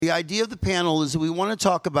The idea of the panel is that we want to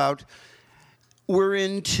talk about, we're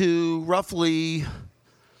into roughly,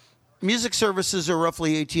 music services are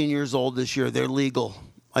roughly 18 years old this year. They're legal,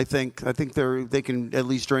 I think. They can at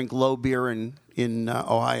least drink low beer in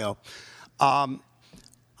Ohio. How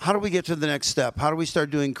do we get to the next step? How do we start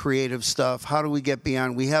doing creative stuff? How do we get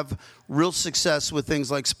beyond? We have real success with things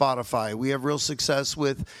like Spotify. We have real success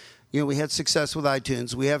with, we had success with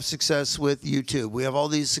iTunes. We have success with YouTube. We have all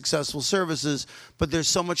these successful services, but there's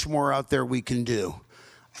so much more out there we can do.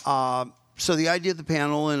 So the idea of the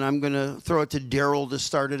panel, and I'm going to throw it to Daryl to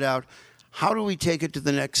start it out. How do we take it to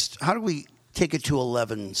the next? How do we take it to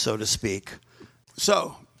 11, so to speak?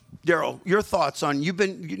 So, Daryl, your thoughts on you've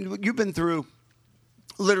been through.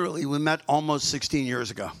 Literally, we met almost 16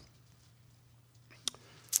 years ago.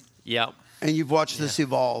 Yeah. And you've watched this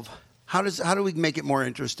evolve. How do we make it more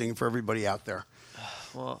interesting for everybody out there?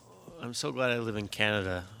 Well, I'm so glad I live in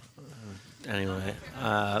Canada. Anyway,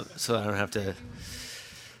 so I don't have to.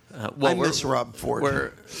 I miss Rob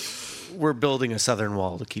Ford. We're building a southern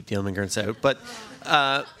wall to keep the immigrants out, but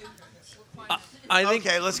I think.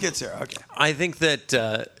 Okay, let's get there. Okay. I think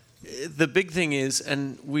that. The big thing is,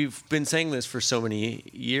 and we've been saying this for so many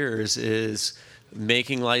years, is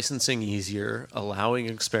making licensing easier, allowing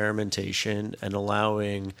experimentation, and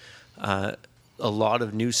allowing a lot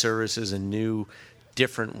of new services and new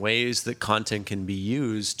different ways that content can be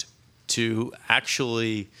used to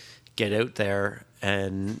actually get out there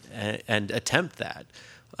and attempt that.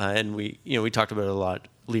 And we talked about it a lot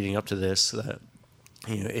leading up to this, that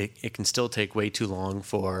it can still take way too long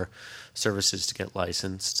for services to get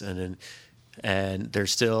licensed, and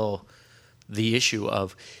there's still the issue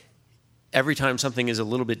of every time something is a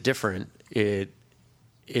little bit different,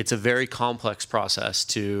 it's a very complex process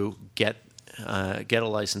to get a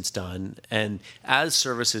license done. And as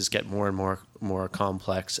services get more and more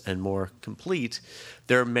complex and more complete,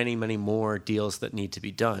 there are many, many more deals that need to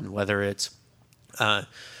be done, whether it's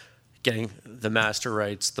getting the master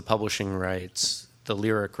rights, the publishing rights, the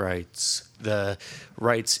lyric rights, the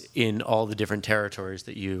rights in all the different territories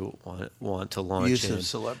that you want to launch Use in. of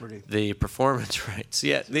celebrity. The performance rights,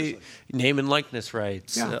 the name and likeness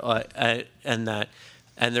rights, and that.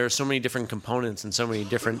 And there are so many different components and so many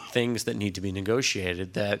different things that need to be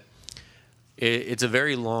negotiated that it's a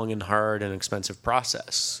very long and hard and expensive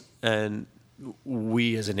process. And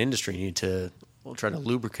we as an industry need to try to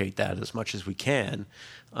lubricate that as much as we can,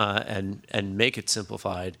 and make it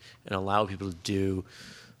simplified and allow people to do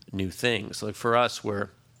new things. Like for us, we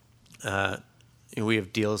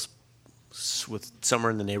have deals with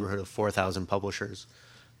somewhere in the neighborhood of 4,000 publishers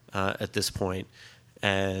at this point,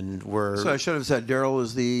 and we're. So I should have said Daryl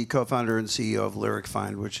is the co-founder and CEO of Lyric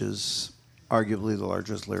Find, which is arguably the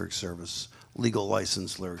largest lyric service, legal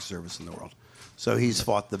licensed lyric service in the world. So he's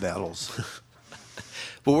fought the battles.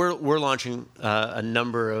 But we're launching a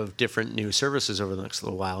number of different new services over the next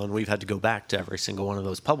little while, and we've had to go back to every single one of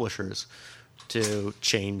those publishers to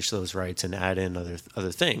change those rights and add in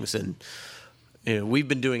other things. And we've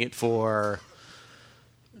been doing it for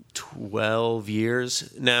 12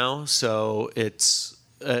 years now, so it's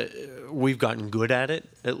we've gotten good at it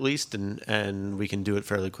at least, and we can do it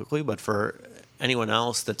fairly quickly. But for anyone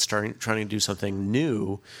else that's trying to do something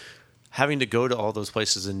new, having to go to all those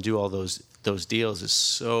places and do all those deals is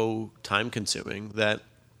so time consuming that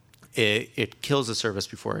it kills the service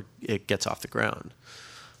before it gets off the ground.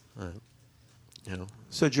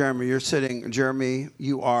 So Jeremy,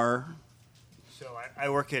 you are. So I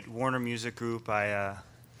work at Warner Music Group. I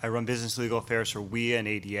run business legal affairs for WIA and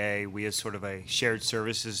ADA. WIA is sort of a shared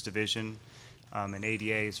services division, and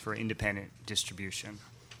ADA is for independent distribution.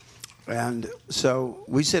 And so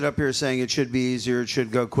we sit up here saying it should be easier, it should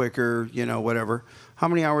go quicker, whatever. How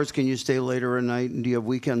many hours can you stay later at night, and do you have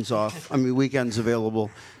weekends off? Weekends available.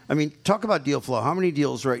 Talk about deal flow. How many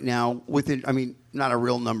deals right now within, not a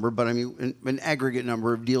real number, but an aggregate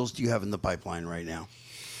number of deals do you have in the pipeline right now?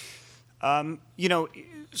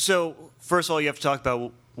 So first of all, you have to talk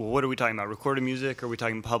about, what are we talking about? Recorded music? Or are we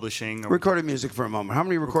talking publishing? Recorded music for a moment. How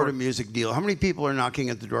many recorded music deals? How many people are knocking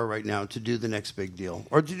at the door right now to do the next big deal?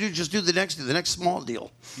 Or to just do the next small deal?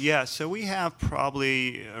 Yeah, so we have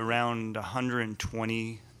probably around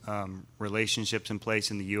 120 relationships in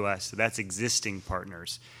place in the U.S. So that's existing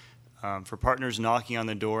partners. For partners knocking on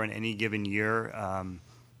the door in any given year,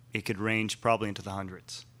 it could range probably into the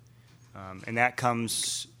hundreds. And that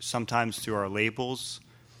comes sometimes through our labels,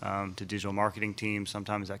 to digital marketing teams.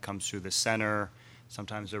 Sometimes that comes through the center.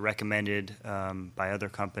 Sometimes they're recommended by other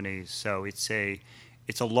companies. So it's a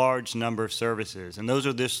large number of services, and those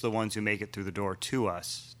are just the ones who make it through the door to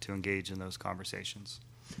us to engage in those conversations.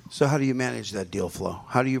 So how do you manage that deal flow?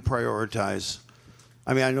 How do you prioritize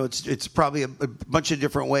I mean, I know it's probably a bunch of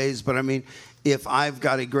different ways, but I mean, if I've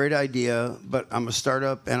got a great idea, but I'm a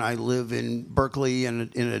startup and I live in Berkeley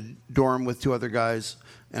and in a dorm with two other guys,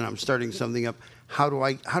 and I'm starting something up, how do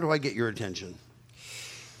I get your attention?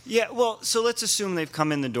 Yeah, well, so let's assume they've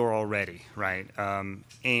come in the door already, right?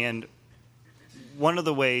 And one of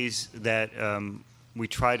the ways that we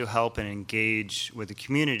try to help and engage with the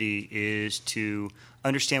community is to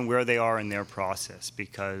understand where they are in their process,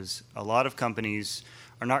 because a lot of companies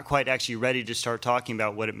are not quite actually ready to start talking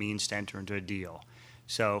about what it means to enter into a deal.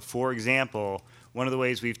 So, for example, one of the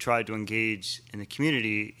ways we've tried to engage in the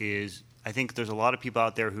community is I think there's a lot of people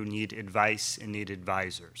out there who need advice and need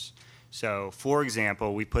advisors. So, for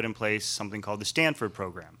example, we put in place something called the Stanford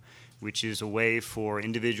Program, which is a way for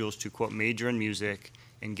individuals to, quote, major in music,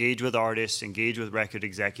 engage with artists, engage with record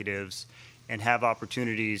executives, and have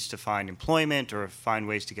opportunities to find employment or find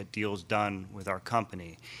ways to get deals done with our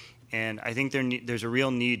company. And I think there's a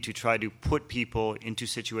real need to try to put people into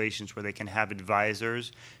situations where they can have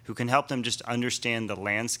advisors who can help them just understand the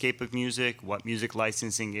landscape of music, what music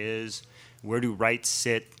licensing is, where do rights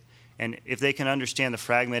sit. And if they can understand the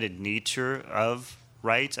fragmented nature of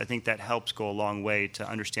rights, I think that helps go a long way to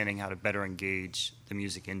understanding how to better engage the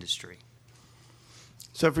music industry.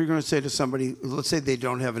 So if you're going to say to somebody, let's say they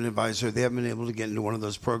don't have an advisor, they haven't been able to get into one of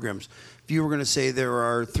those programs, if you were going to say there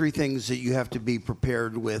are 3 things that you have to be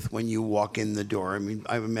prepared with when you walk in the door, I mean,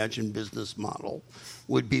 I imagine business model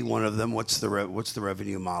would be one of them. What's the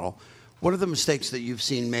revenue model? What are the mistakes that you've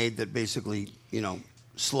seen made that basically,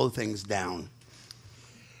 slow things down?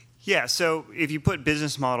 Yeah, so if you put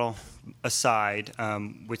business model aside,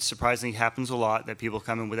 which surprisingly happens a lot, that people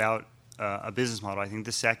come in without a business model, I think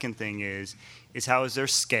the second thing is how is their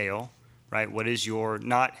scale, right? What is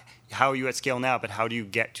not how are you at scale now, but how do you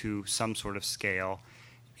get to some sort of scale?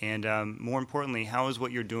 And more importantly, how is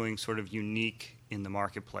what you're doing sort of unique in the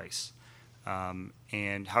marketplace?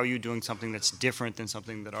 And how are you doing something that's different than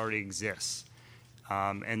something that already exists?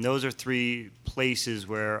 And those are 3 places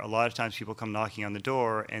where a lot of times people come knocking on the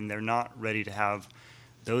door and they're not ready to have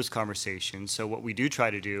those conversations. So what we do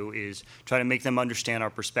try to do is try to make them understand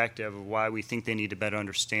our perspective of why we think they need to better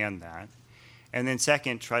understand that. And then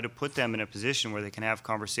second, try to put them in a position where they can have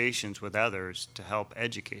conversations with others to help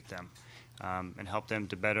educate them and help them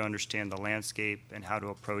to better understand the landscape and how to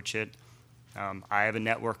approach it. I have a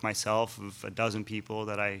network myself of a dozen people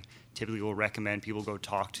that I typically will recommend people go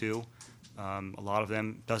talk to. A lot of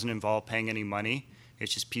them doesn't involve paying any money.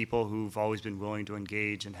 It's just people who've always been willing to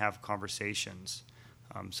engage and have conversations.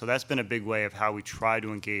 So that's been a big way of how we try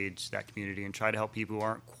to engage that community and try to help people who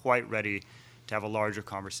aren't quite ready to have a larger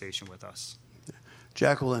conversation with us.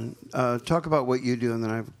 Jacqueline, talk about what you do, and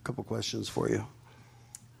then I have a couple questions for you.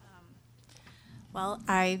 Well,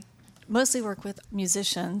 I mostly work with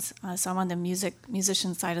musicians, so I'm on the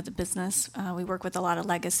musician side of the business. We work with a lot of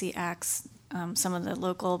legacy acts, some of the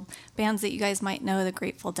local bands that you guys might know, the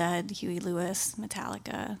Grateful Dead, Huey Lewis,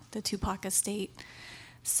 Metallica, the Tupac Estate.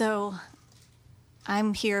 So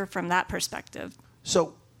I'm here from that perspective.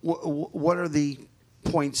 So what are the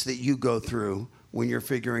points that you go through when you're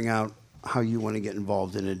figuring out how you want to get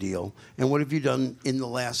involved in a deal? And what have you done in the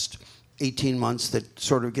last 18 months that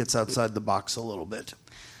sort of gets outside the box a little bit?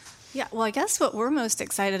 Yeah, well, I guess what we're most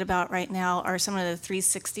excited about right now are some of the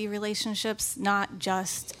 360 relationships, not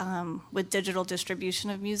just with digital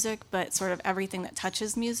distribution of music, but sort of everything that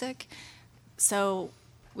touches music. So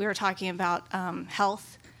we were talking about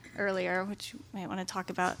health earlier, which you might want to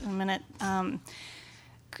talk about in a minute.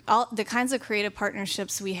 All the kinds of creative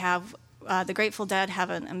partnerships we have. The Grateful Dead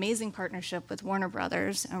have an amazing partnership with Warner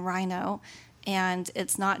Brothers and Rhino, and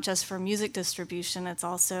it's not just for music distribution. It's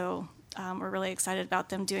also, we're really excited about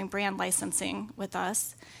them doing brand licensing with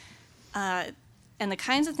us. And the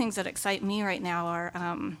kinds of things that excite me right now are,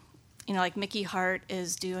 like Mickey Hart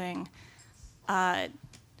is doing a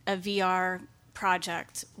VR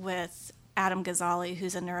project with Adam Ghazali,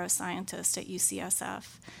 who's a neuroscientist at UCSF,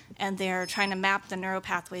 and they're trying to map the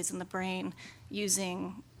neuropathways in the brain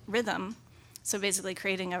using rhythm, so basically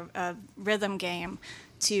creating a rhythm game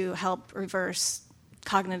to help reverse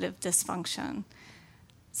cognitive dysfunction.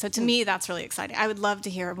 So to me, that's really exciting. I would love to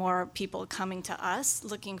hear more people coming to us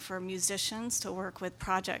looking for musicians to work with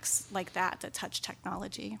projects like that touch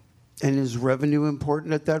technology. And is revenue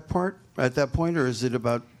important at that point, or is it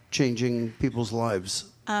about changing people's lives?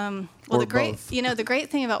 Well, or the great, both? The great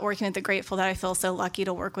thing about working with the Grateful Dead, I feel so lucky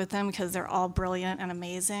to work with them because they're all brilliant and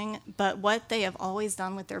amazing. But what they have always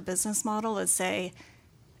done with their business model is say,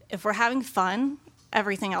 if we're having fun,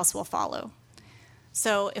 everything else will follow.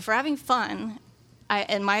 So if we're having fun,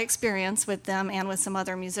 in my experience with them and with some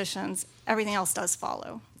other musicians, everything else does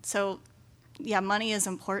follow. So, yeah, money is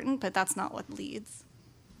important, but that's not what leads.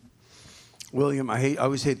 William, I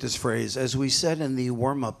always hate this phrase. As we said in the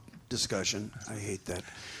warm-up discussion, I hate that.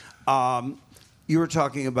 You were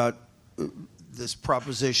talking about this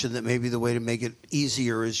proposition that maybe the way to make it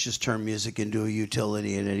easier is just turn music into a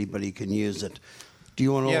utility and anybody can use it. Do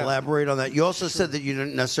you want to elaborate on that? You also said that you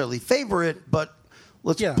didn't necessarily favor it, but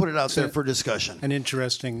let's put it out there for discussion. An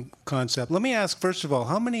interesting concept. Let me ask, first of all,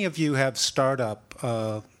 how many of you have startup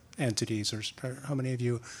entities, or how many of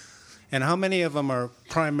you, and how many of them are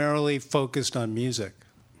primarily focused on music?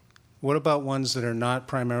 What about ones that are not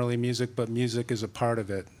primarily music, but music is a part of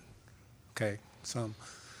it? Okay, so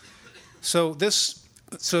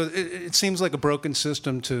it seems like a broken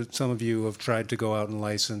system to some of you who have tried to go out and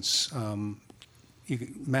license.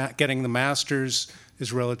 Getting the masters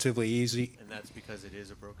is relatively easy. And that's because it is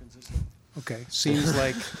a broken system? Okay, seems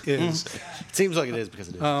like it is. It seems like it is because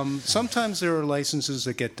it is. Sometimes there are licenses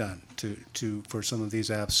that get done for some of these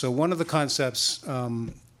apps. So one of the concepts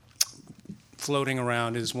floating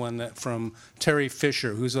around is one that from Terry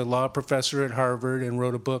Fisher, who's a law professor at Harvard and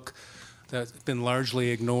wrote a book that's been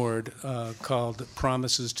largely ignored called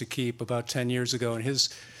Promises to Keep about 10 years ago.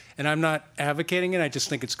 And I'm not advocating it, I just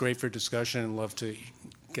think it's great for discussion and love to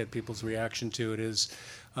get people's reaction to it, is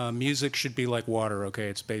music should be like water, okay?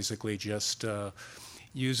 It's basically just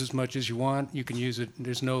use as much as you want. You can use it,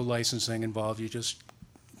 there's no licensing involved. You just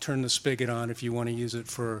turn the spigot on if you want to use it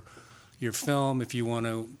for your film, if you want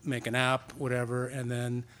to make an app, whatever, and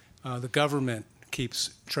then the government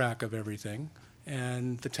keeps track of everything,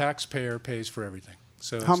 and the taxpayer pays for everything.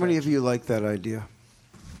 So How many of you like that idea?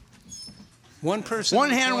 One person.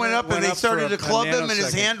 One hand went up and they started to club him and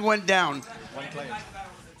his nanosecond. hand went down.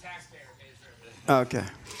 Okay.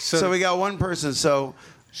 So we got one person. So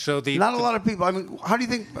not a lot of people. I mean, how do you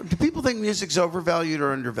think? Do people think music's overvalued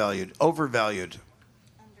or undervalued? Overvalued.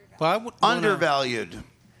 Well, Undervalued.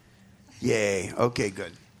 Yay. Okay,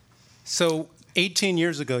 good. So 18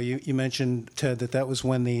 years ago, you mentioned, Ted, that was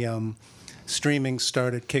when the streaming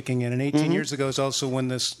started kicking in. And 18 years ago is also when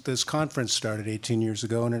this conference started 18 years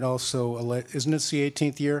ago. And it also, isn't it the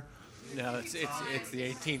 18th year? No, it's the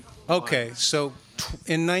 18th. Okay, so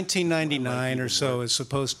in 1999 or so is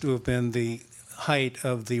supposed to have been the height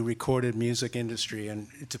of the recorded music industry. And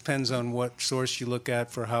it depends on what source you look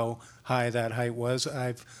at for how high that height was.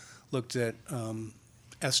 I've looked at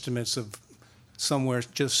estimates of somewhere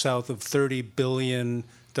just south of $30 billion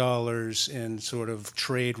in sort of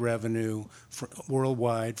trade revenue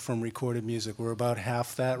worldwide from recorded music. We're about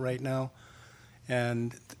half that right now.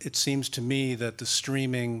 And it seems to me that the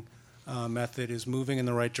streaming method is moving in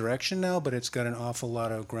the right direction now, but it's got an awful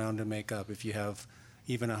lot of ground to make up. If you have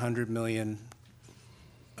even 100 million,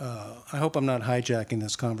 I hope I'm not hijacking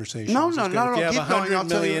this conversation. No, This is no, good. not at all. If you have Keep going. 100 I'll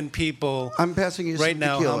tell you. million people, I'm passing you right some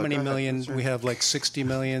now, tequila. how many Go ahead. million? That's right. We have like 60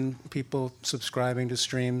 million people subscribing to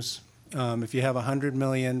streams. If you have 100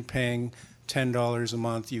 million paying $10 a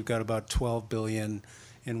month, you've got about 12 billion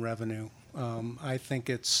in revenue. I think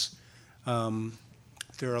it's there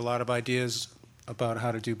are a lot of ideas about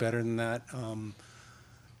how to do better than that.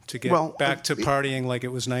 To get back to partying like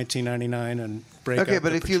it was 1999 and break up Okay, but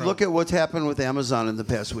the if you Patron. look at what's happened with Amazon in the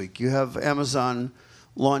past week, you have Amazon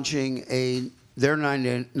launching their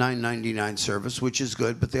 $9.99 service, which is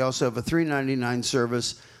good, but they also have a $3.99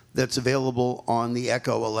 service that's available on the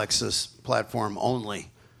Echo Alexis platform only.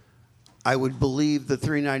 I would believe the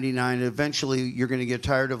 $3.99, eventually you're going to get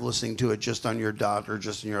tired of listening to it just on your Dot or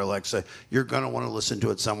just in your Alexa. You're going to want to listen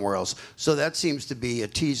to it somewhere else. So that seems to be a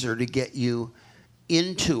teaser to get you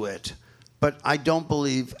into it. But I don't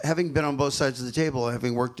believe, having been on both sides of the table,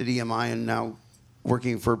 having worked at EMI and now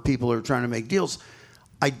working for people who are trying to make deals,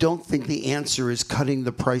 I don't think the answer is cutting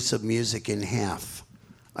the price of music in half.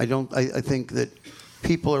 I think that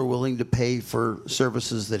people are willing to pay for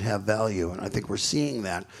services that have value, and I think we're seeing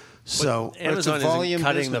that. So Amazon it's a volume isn't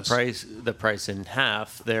cutting business. the price in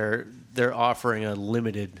half. They're offering a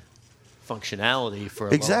limited functionality for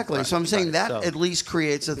a exactly. lower So I'm saying price. that at least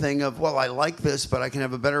creates a thing of, well, I like this, but I can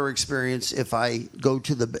have a better experience if I go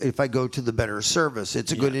to the better service.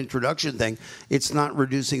 It's a good introduction thing. It's not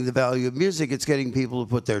reducing the value of music. It's getting people to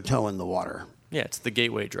put their toe in the water. Yeah, it's the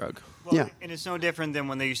gateway drug. Well, Yeah. And it's no different than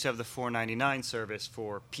when they used to have the $4.99 service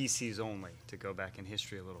for PCs only, to go back in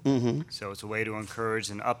history a little bit. So it's a way to encourage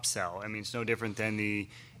an upsell. I mean, it's no different than the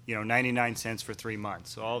 99 cents for 3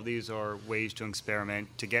 months. So all of these are ways to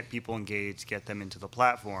experiment, to get people engaged, get them into the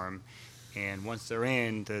platform. And once they're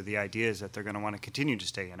in, the idea is that they're going to want to continue to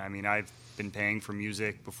stay in. I mean, I've been paying for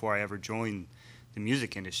music before I ever joined the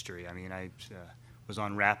music industry. I mean, I was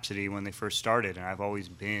on Rhapsody when they first started, and I've always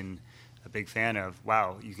been a big fan of.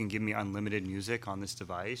 Wow, you can give me unlimited music on this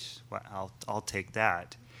device. Well, I'll take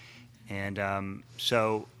that. And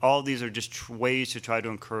so all of these are just ways to try to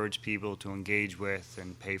encourage people to engage with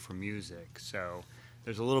and pay for music. So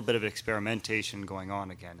there's a little bit of experimentation going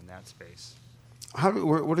on again in that space.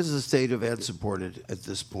 What is the state of ad-supported at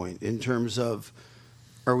this point in terms of,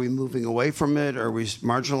 are we moving away from it? Are we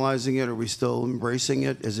marginalizing it? Are we still embracing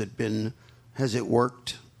it? Has it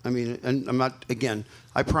worked? I mean, and I'm not, again,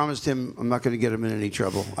 I promised him I'm not going to get him in any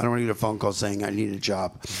trouble. I don't want to get a phone call saying I need a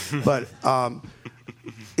job. But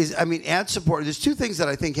ad-supported, there's two things that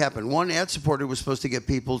I think happened. One, ad-supported was supposed to get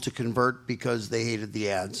people to convert because they hated the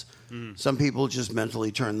ads. Some people just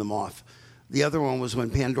mentally turned them off. The other one was when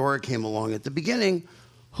Pandora came along at the beginning.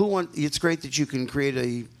 It's great that you can create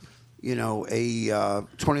a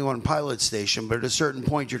 21 Pilot station, but at a certain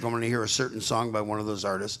point you're going to hear a certain song by one of those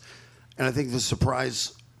artists. And I think the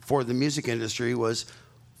surprise for the music industry was,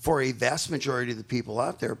 for a vast majority of the people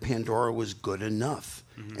out there, Pandora was good enough.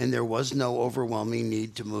 And there was no overwhelming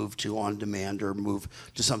need to move to on-demand or move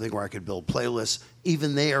to something where I could build playlists.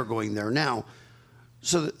 Even they are going there now.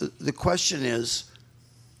 So the question is,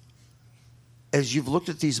 as you've looked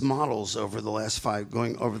at these models over the last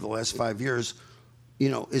 5 years,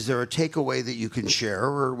 is there a takeaway that you can share,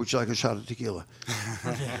 or would you like a shot of tequila?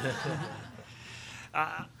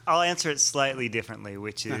 I'll answer it slightly differently,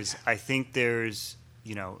 which is I think there's,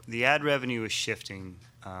 the ad revenue is shifting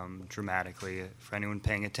dramatically. For anyone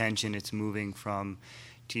paying attention, it's moving from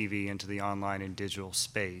TV into the online and digital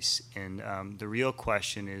space. And the real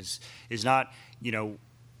question is not,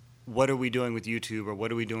 what are we doing with YouTube or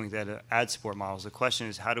what are we doing with ad support models? The question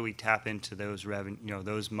is, how do we tap into those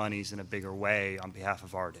those monies in a bigger way on behalf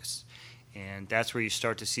of artists? And that's where you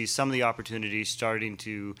start to see some of the opportunities starting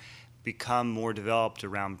to become more developed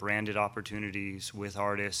around branded opportunities with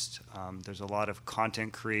artists. There's a lot of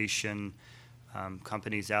content creation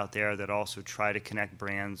companies out there that also try to connect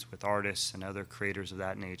brands with artists and other creators of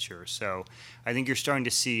that nature. So I think you're starting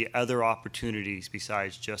to see other opportunities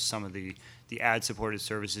besides just some of the ad-supported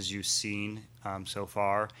services you've seen so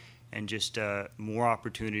far, and just more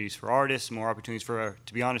opportunities for artists, more opportunities for,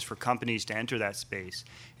 to be honest, for companies to enter that space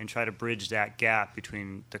and try to bridge that gap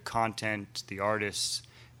between the content, the artists,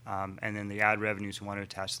 and then the ad revenues who want to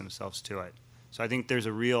attach themselves to it. So I think there's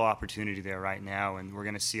a real opportunity there right now, and we're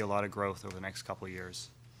going to see a lot of growth over the next couple of years.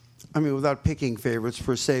 I mean, without picking favorites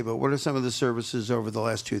per se, but what are some of the services over the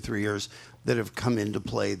last 2-3 years that have come into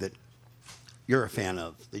play that you're a fan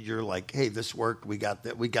of, that you're like, hey, this worked, we got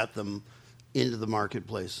them into the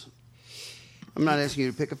marketplace? I'm not asking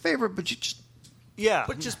you to pick a favorite, but you just... Yeah.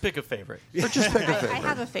 But just pick a favorite. But just pick a favorite. I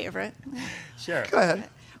have a favorite. Sure. Go ahead.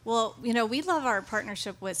 Well, we love our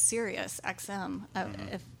partnership with Sirius XM.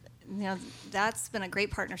 That's been a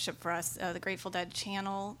great partnership for us. The Grateful Dead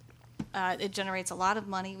channel, it generates a lot of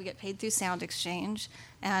money. We get paid through Sound Exchange,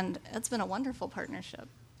 and it's been a wonderful partnership.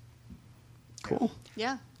 Cool.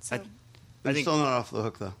 Yeah. So. I'm still not off the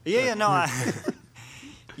hook, though. Yeah, no,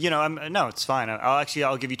 no, it's fine.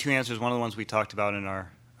 I'll give you two answers. One of the ones we talked about in our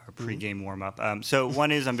pregame warm-up. So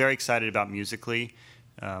one is I'm very excited about Musical.ly.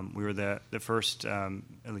 We were the first, at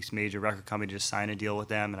least major record company to sign a deal with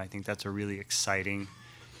them, and I think that's a really exciting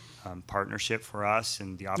partnership for us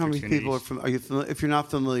and the opportunities. How many people are familiar? If you're not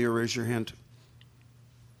familiar, raise your hand.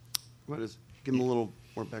 What is? Give them a little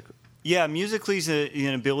more background. Yeah, Musical.ly is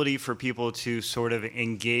an ability for people to sort of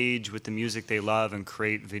engage with the music they love and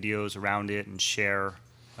create videos around it and share.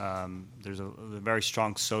 There's a very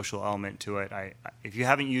strong social element to it. If you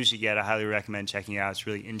haven't used it yet, I highly recommend checking it out. It's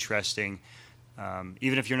really interesting.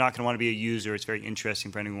 Even if you're not going to want to be a user, it's very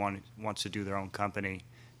interesting for anyone who wants to do their own company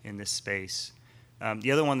in this space.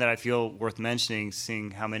 The other one that I feel worth mentioning, seeing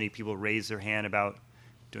how many people raise their hand about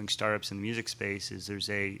doing startups in the music space, is there's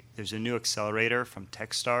a new accelerator from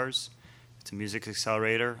Techstars. It's a music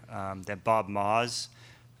accelerator that Bob Moz,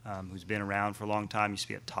 who's been around for a long time, used to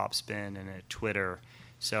be at Topspin and at Twitter.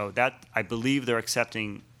 So that, I believe they're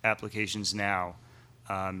accepting applications now.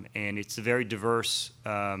 And it's a very diverse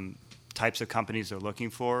types of companies they're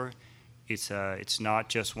looking for. It's not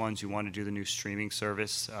just ones who want to do the new streaming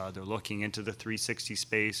service. They're looking into the 360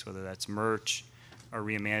 space, whether that's merch or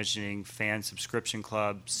reimagining fan subscription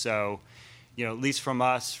clubs. So, at least from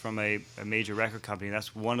us, from a major record company,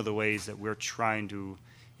 that's one of the ways that we're trying to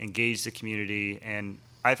engage the community. And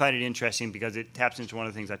I find it interesting because it taps into one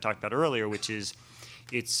of the things I talked about earlier, which is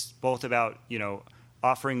it's both about,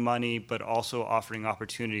 offering money, but also offering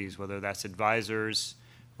opportunities, whether that's advisors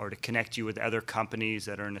or to connect you with other companies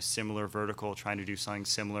that are in a similar vertical, trying to do something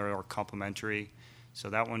similar or complementary. So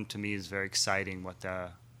that one, to me, is very exciting, what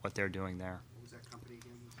they're doing there. What was that company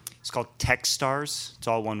again? It's called Techstars. It's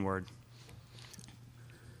all one word.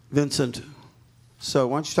 Vincent, so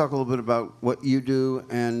why don't you talk a little bit about what you do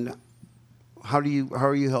and how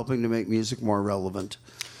are you helping to make music more relevant?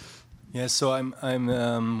 Yes, so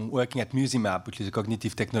I'm working at Musimap, which is a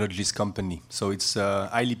cognitive technologies company. So it's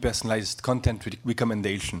highly personalized content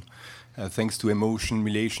recommendation, thanks to emotion,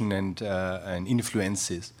 relation, and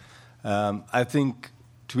influences. I think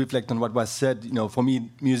to reflect on what was said, for me,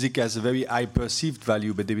 music has a very high perceived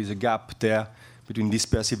value, but there is a gap there between this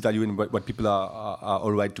perceived value and what people are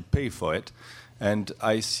all right to pay for it. And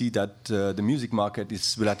I see that the music market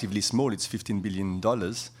is relatively small. It's $15 billion.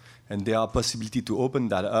 And there are possibilities to open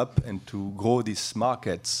that up and to grow these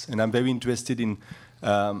markets. And I'm very interested in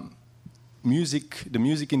music, the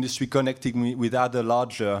music industry connecting with other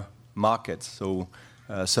larger markets, so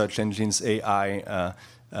search engines, AI,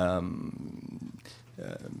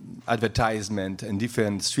 advertisement, and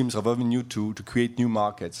different streams of revenue to create new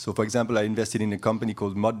markets. So, for example, I invested in a company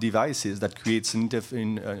called Mod Devices that creates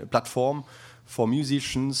a platform for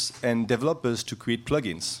musicians and developers to create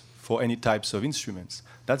plugins for any types of instruments.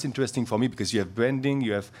 That's interesting for me because you have branding,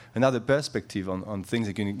 you have another perspective on things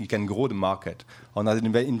that you can grow the market. Another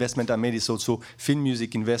investment I made is also film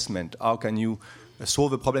music investment. How can you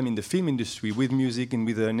solve a problem in the film industry with music and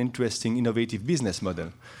with an interesting, innovative business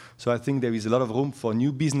model? So I think there is a lot of room for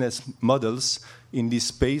new business models in this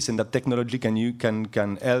space, and that technology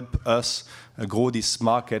can help us grow this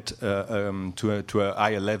market to a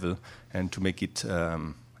higher level and to make it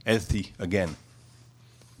healthy again.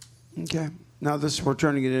 Okay. Now we're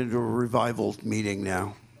turning it into a revival meeting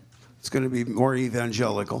now. It's going to be more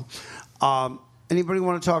evangelical. Anybody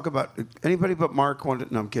want to talk about, anybody but Mark?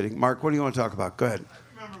 No, I'm kidding. Mark, what do you want to talk about? Go ahead.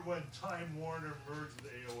 I remember when Time Warner merged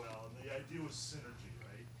with AOL, and the idea was synergy,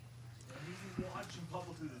 right? And you've been watching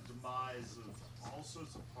publicly the demise of all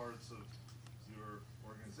sorts of parts of your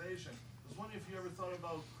organization. I was wondering if you ever thought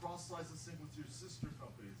about cross-licensing with your sister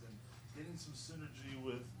companies and getting some synergy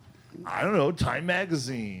with, I don't know, Time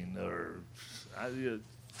Magazine or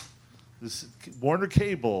this Warner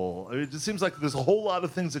Cable. I mean, it just seems like there's a whole lot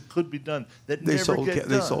of things that could be done that never get done.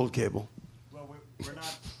 They sold cable. Well, we're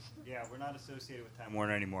not. Yeah, we're not associated with Time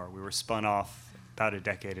Warner anymore. We were spun off about a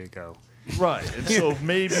decade ago. Right, and so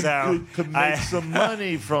maybe you could make some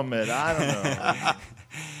money from it. I don't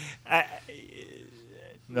know.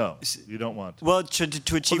 No, you don't want to. Well,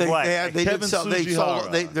 to achieve what? They Kevin did sell.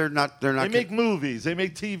 They're not. They make movies. They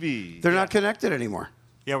make TV. They're not connected anymore.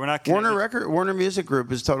 Yeah, we're not connected. Warner Music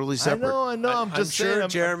Group is totally separate. I know. I'm just saying. Sure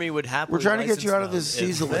Jeremy would happily. We're trying to get you out of license this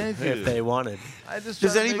easily. if they wanted. I just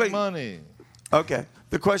Does try to anybody- make money. Okay.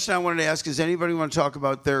 The question I wanted to ask is: anybody want to talk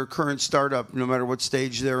about their current startup, no matter what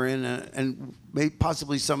stage they're in, and maybe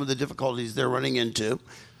possibly some of the difficulties they're running into?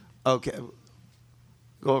 Okay.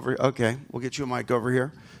 Go over. Okay, we'll get you a mic over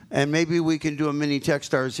here, and maybe we can do a mini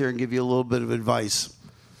Techstars here and give you a little bit of advice.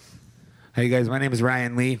 Hey guys, my name is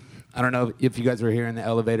Ryan Lee. I don't know if you guys were here in the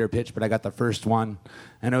elevator pitch, but I got the first one,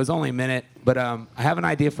 and it was only a minute. But I have an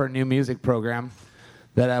idea for a new music program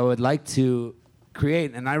that I would like to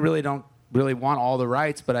create, and I really don't want all the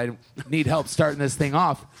rights, but I need help starting this thing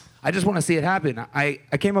off. I just want to see it happen. I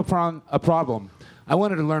came upon a problem. I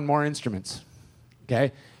wanted to learn more instruments,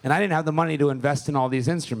 okay? And I didn't have the money to invest in all these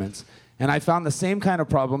instruments. And I found the same kind of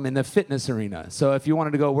problem in the fitness arena. So if you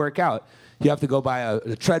wanted to go work out, you have to go buy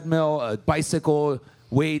a treadmill, a bicycle,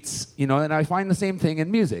 weights, and I find the same thing in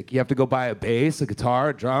music. You have to go buy a bass, a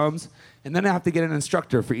guitar, drums, and then I have to get an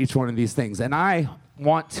instructor for each one of these things. And I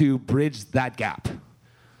want to bridge that gap.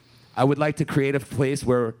 I would like to create a place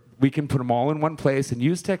where we can put them all in one place and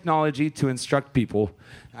use technology to instruct people.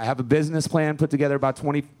 I have a business plan put together, about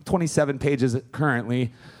 27 pages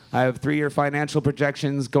currently. I have 3-year financial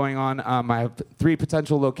projections going on. I have 3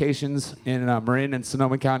 potential locations in Marin and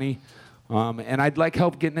Sonoma County. And I'd like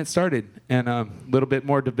help getting it started and a little bit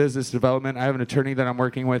more to business development. I have an attorney that I'm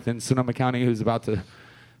working with in Sonoma County who's about to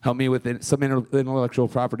help me with some intellectual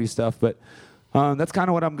property stuff. But that's kind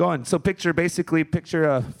of what I'm going. So picture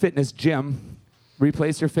a fitness gym.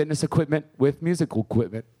 Replace your fitness equipment with musical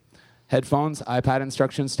equipment. Headphones, iPad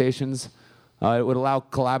instruction stations. It would allow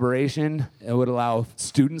collaboration. It would allow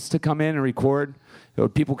students to come in and record.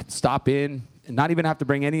 People could stop in and not even have to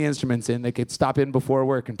bring any instruments in. They could stop in before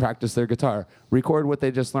work and practice their guitar. Record what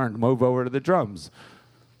they just learned. Move over to the drums.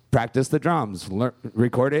 Practice the drums.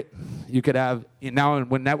 Record it. You could have, now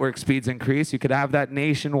when network speeds increase, you could have that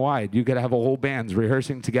nationwide. You could have a whole bands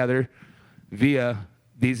rehearsing together via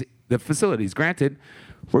the facilities. Granted,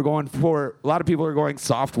 a lot of people are going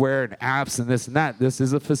software and apps and this and that. This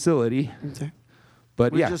is a facility. Okay.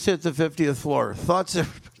 But We yeah. just hit the 50th floor. Thoughts?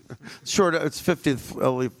 Short. It's 50th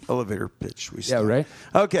elevator pitch. We Yeah, right?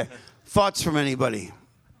 Okay. Thoughts from anybody?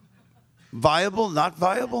 Viable, not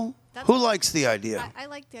viable? That's- Who likes the idea? I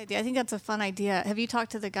like the idea. I think that's a fun idea. Have you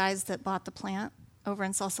talked to the guys that bought the plant over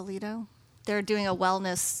in Sausalito? They're doing a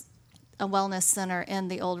wellness center in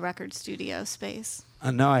the old record studio space.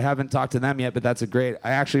 No, I haven't talked to them yet, but that's a great.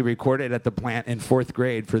 I actually recorded at the plant in 4th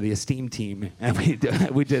grade for the Esteem team, and we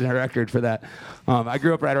did a record for that. I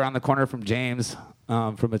grew up right around the corner from James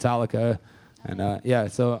from Metallica, and yeah,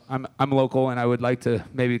 so I'm local, and I would like to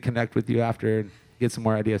maybe connect with you after and get some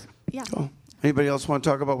more ideas. Yeah. Cool. Anybody else want to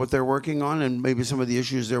talk about what they're working on and maybe some of the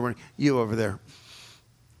issues they're working? You over there.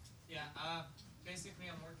 Yeah, basically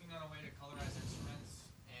I'm working on a way to colorize instruments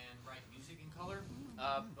and write music in color.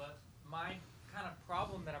 But my kind of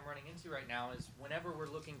problem that I'm running into right now is whenever we're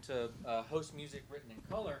looking to host music written in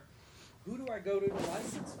color, who do I go to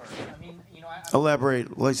license first? I mean,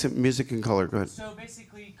 Elaborate. License music in color. Go ahead. So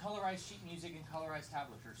basically, colorize sheet music and colorize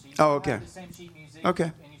tablature. So you Oh, still okay. have the same sheet music,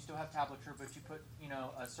 Okay. and you still have tablature, but you put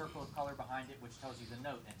a circle of color behind it, which tells you the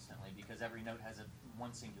note instantly, because every note has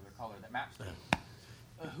one singular color that maps to it.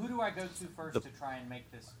 Who do I go to first to try and make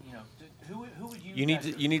this? Who would you? You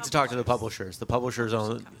need to talk to the publishers. The publishers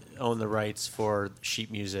own the rights for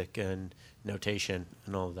sheet music and notation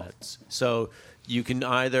and all of that. So you can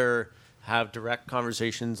either have direct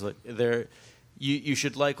conversations. Like you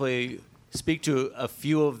should likely speak to a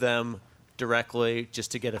few of them directly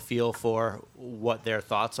just to get a feel for what their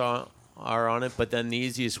thoughts are on it. But then the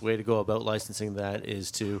easiest way to go about licensing that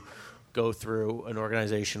is to go through an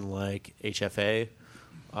organization like HFA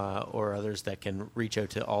or others that can reach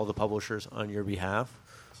out to all the publishers on your behalf,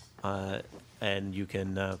 and you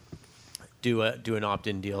can do an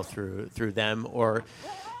opt-in deal through them. Or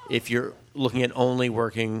if you're looking at only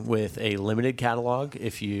working with a limited catalog,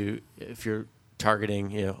 if you're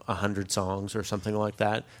targeting 100 songs or something like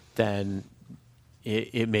that, then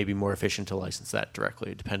it may be more efficient to license that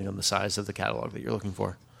directly, depending on the size of the catalog that you're looking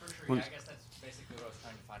for. For sure, yeah, I guess that's basically what I was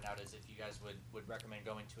trying to find out, is if you guys would recommend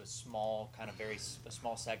going to a small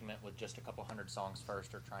segment with just a couple hundred songs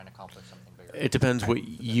first, or trying to accomplish something bigger. It depends what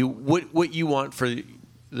you want for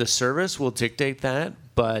the service will dictate that.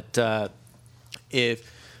 But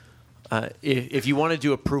if you want to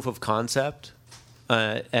do a proof of concept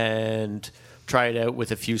and try it out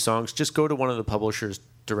with a few songs, just go to one of the publishers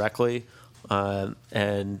directly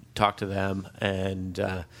and talk to them and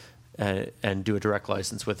do a direct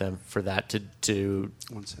license with them for that to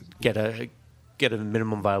get a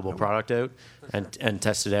minimum viable product out and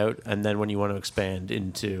test it out. And then when you want to expand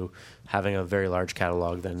into having a very large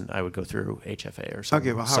catalog, then I would go through HFA or something,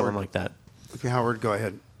 Okay, well, someone Howard. like that. Okay, Howard, go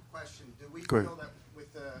ahead. Question: do we Go ahead. feel that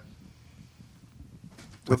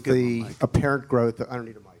with the apparent growth? I don't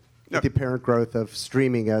need a mic. With the apparent growth of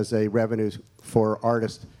streaming as a revenue for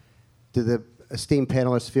artists, do the esteemed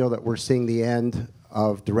panelists feel that we're seeing the end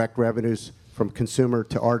of direct revenues from consumer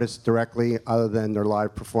to artists directly, other than their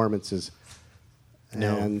live performances?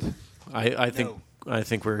 No. And I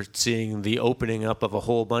think we're seeing the opening up of a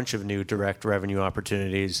whole bunch of new direct revenue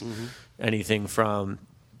opportunities. Mm-hmm. Anything from,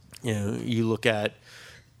 you look at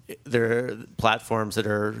there are platforms that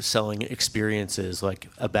are selling experiences like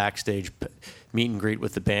a backstage meet and greet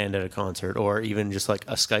with the band at a concert, or even just like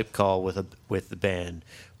a Skype call with the band,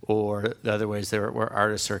 or the other ways where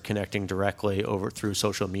artists are connecting directly through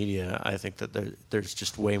social media. I think that there's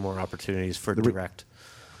just way more opportunities for direct.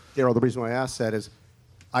 Daryl, the reason why I asked that is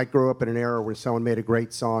I grew up in an era where someone made a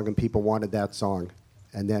great song and people wanted that song,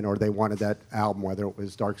 or they wanted that album, whether it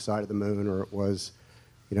was Dark Side of the Moon or it was,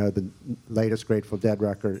 the latest Grateful Dead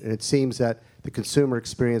record. And it seems that the consumer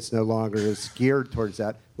experience no longer is geared towards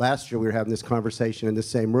that. Last year we were having this conversation in the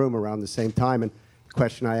same room around the same time, and the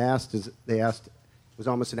question I asked it was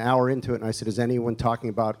almost an hour into it, and I said, is anyone talking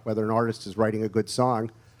about whether an artist is writing a good song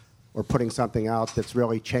or putting something out that's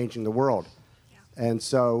really changing the world? Yeah. And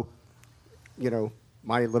so,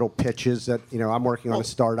 my little pitch is that, I'm working on a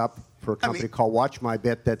startup for a company called Watch My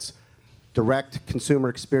Bit that's direct consumer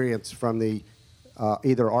experience from the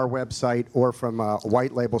either our website or from a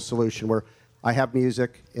white label solution where I have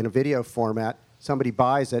music in a video format, somebody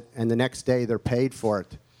buys it, and the next day they're paid for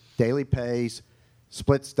it. Daily pays,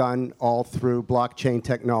 splits done all through blockchain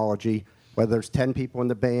technology, whether there's 10 people in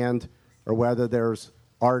the band or whether there's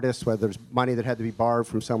artists, whether there's money that had to be borrowed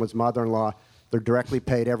from someone's mother-in-law, they're directly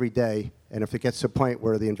paid every day. And if it gets to a point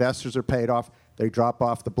where the investors are paid off, they drop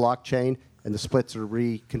off the blockchain and the splits are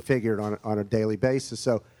reconfigured on a daily basis.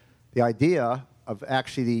 So the idea of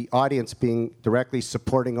actually the audience being directly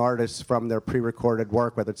supporting artists from their pre-recorded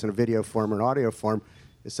work, whether it's in a video form or an audio form,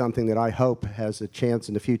 is something that I hope has a chance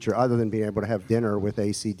in the future, other than being able to have dinner with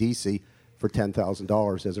AC/DC for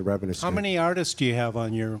 $10,000 as a revenue stream. How many artists do you have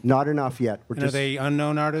on your? Not enough yet. And are they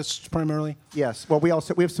unknown artists primarily? Yes. Well, we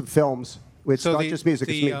have some films. It's not just music.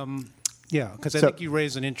 It's me. Yeah, because I So- think you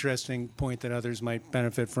raise an interesting point that others might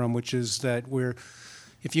benefit from, which is that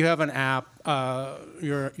if you have an app,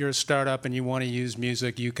 you're a startup and you want to use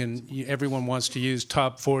music, everyone wants to use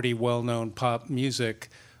top 40 well-known pop music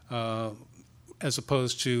as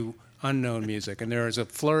opposed to unknown music. And there is a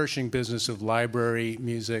flourishing business of library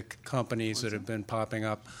music companies that have been popping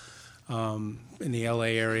up in the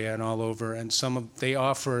LA area and all over, and they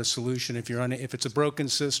offer a solution if it's a broken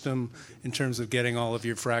system in terms of getting all of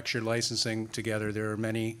your fractured licensing together. There are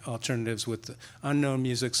many alternatives with unknown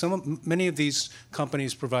music. Many of these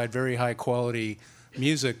companies provide very high quality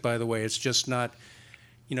music. By the way, it's just not.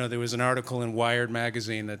 There was an article in Wired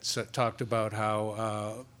magazine that talked about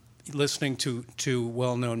how listening to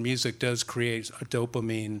well-known music does create a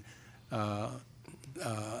dopamine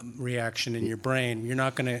reaction in your brain. You're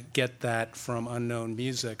not going to get that from unknown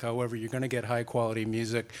music. However, you're going to get high-quality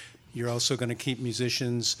music. You're also going to keep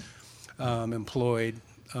musicians employed.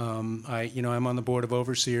 I'm on the board of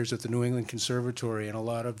overseers at the New England Conservatory, and a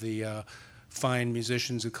lot of the fine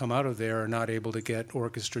musicians who come out of there are not able to get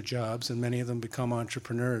orchestra jobs, and many of them become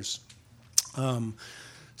entrepreneurs.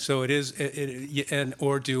 So it is,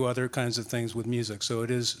 or do other kinds of things with music.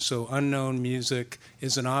 So unknown music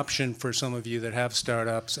is an option for some of you that have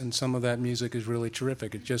startups, and some of that music is really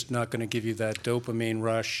terrific. It's just not going to give you that dopamine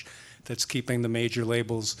rush that's keeping the major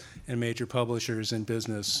labels and major publishers in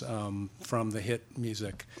business from the hit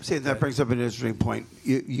music. See, that brings up an interesting point.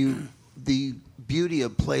 The beauty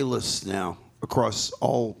of playlists now across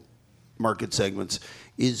all market segments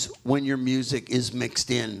is when your music is mixed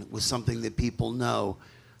in with something that people know,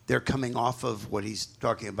 they're coming off of what he's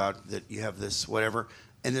talking about, that you have this whatever,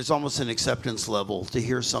 and there's almost an acceptance level to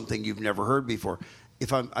hear something you've never heard before.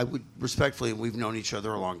 I would respectfully, and we've known each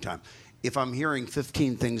other a long time, if I'm hearing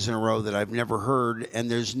 15 things in a row that I've never heard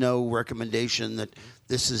and there's no recommendation that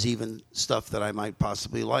this is even stuff that I might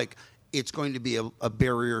possibly like, it's going to be a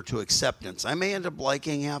barrier to acceptance. I may end up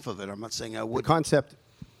liking half of it. I'm not saying I would. The concept,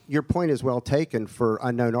 your point is well taken for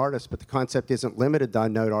unknown artists, but the concept isn't limited to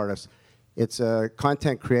unknown artists. It's a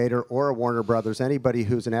content creator or a Warner Brothers. Anybody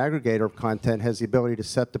who's an aggregator of content has the ability to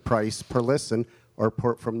set the price per listen or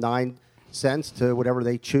from 9 cents to whatever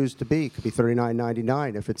they choose to be. It could be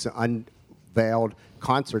 $39.99 if it's an unveiled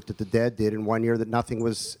concert that the Dead did in one year that nothing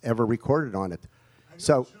was ever recorded on it. I know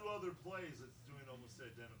So, 2 other plays that's doing almost the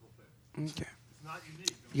identical thing. Okay. It's not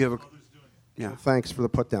unique. You have a- Others doing it. Yeah. thanks for the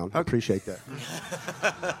put down. I appreciate that.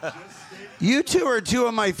 You two are two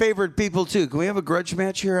of my favorite people, too. Can we have a grudge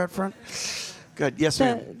match here out front? Good. Yes,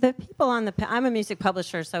 ma'am. The people on I'm a music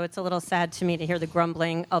publisher, so it's a little sad to me to hear the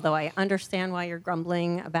grumbling, although I understand why you're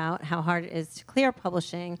grumbling about how hard it is to clear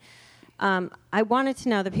publishing. I wanted to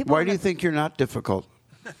know the people. Why do you think you're not difficult?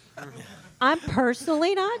 I'm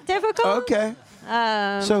personally not difficult. Okay.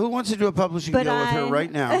 So who wants to do a publishing deal with her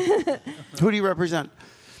right now? Who do you represent?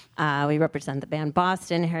 We represent the band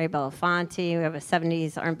Boston, Harry Belafonte. We have a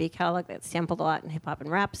 70s R&B catalog that's sampled a lot in hip hop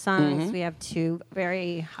and rap songs. Mm-hmm. We have 2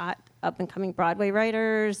 very hot up-and-coming Broadway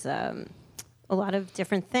writers, a lot of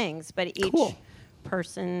different things, but each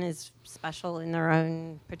person is special in their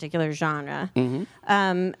own particular genre.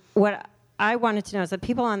 What I wanted to know is the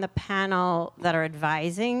people on the panel that are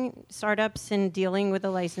advising startups in dealing with the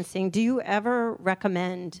licensing, do you ever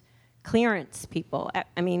recommend clearance people?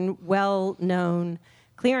 I mean, well-known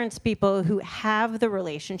clearance people who have the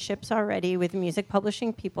relationships already with music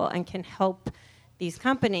publishing people and can help these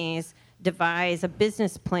companies devise a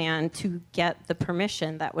business plan to get the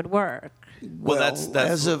permission that would work. Well, that's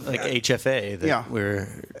as of like HFA that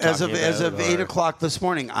we're as of talking about, 8 or- o'clock this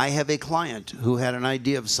morning, I have a client who had an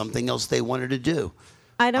idea of something else they wanted to do.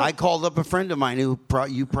 I called up a friend of mine who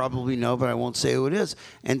you probably know, but I won't say who it is,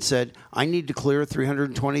 and said, I need to clear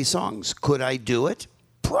 320 songs. Could I do it?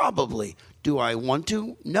 Probably. Do I want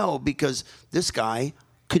to? No, because this guy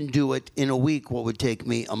can do it in a week what would take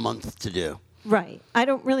me a month to do. Right. I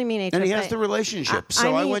don't really mean HFA. And he has the relationship.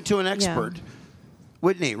 So I went to an expert. Yeah.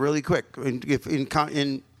 Whitney, really quick. And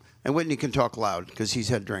Whitney can talk loud because he's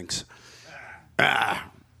had drinks. Arg.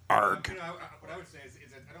 What I would say is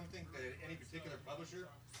that I don't think that any particular publisher.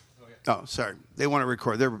 Oh, sorry. They want to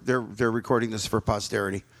record. They're recording this for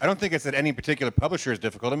posterity. I don't think it's that any particular publisher is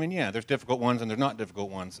difficult. I mean, yeah, there's difficult ones and there's not difficult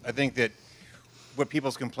ones. I think that what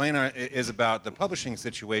people's complaint is about the publishing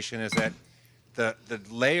situation is that the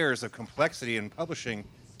layers of complexity in publishing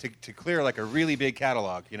to clear like a really big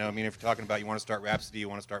catalog. You know, I mean, if you're talking about you want to start Rhapsody, you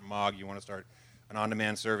want to start Mog, you want to start an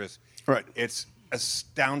on-demand service. Right. It's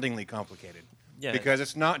astoundingly complicated. Yeah. Because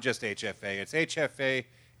it's not just HFA. It's HFA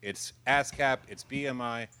it's ASCAP, it's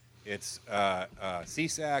BMI, it's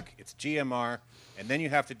CSAC, it's GMR, and then you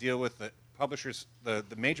have to deal with the publishers, the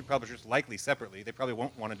major publishers, likely separately. They probably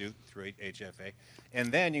won't want to do through HFA.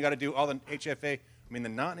 And then you got to do all the HFA, the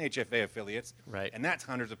non-HFA affiliates, right? And that's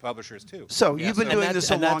hundreds of publishers too. So you've been doing this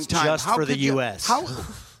a long time. Just for the could U.S. How,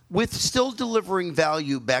 with still delivering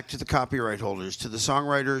value back to the copyright holders, to the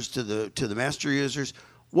songwriters, to the master users,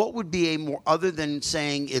 what would be a more, other than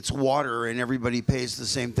saying it's water and everybody pays the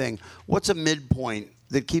same thing, what's a midpoint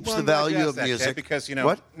that keeps the value of music? Ted, because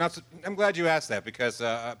what? I'm glad you asked that because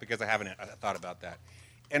I haven't thought about that,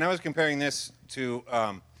 and I was comparing this to.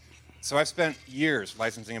 So I've spent years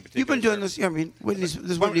licensing a particular. You've been doing this. I mean,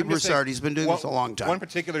 Whitney Broussard. He's been doing this a long time. One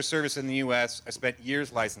particular service in the U.S. I spent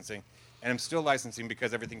years licensing, and I'm still licensing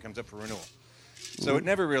because everything comes up for renewal. So it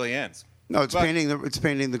never really ends. No, it's painting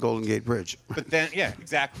the Golden Gate Bridge. But then, yeah,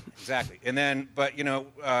 exactly. And then, but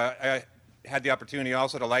I had the opportunity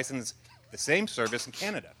also to license the same service in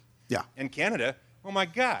Canada. Yeah. In Canada, oh my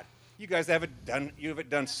God, you guys have it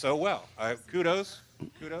done so well. Kudos.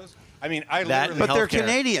 I mean, literally. But they're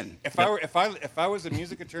Canadian. If I was a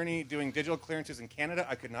music attorney doing digital clearances in Canada,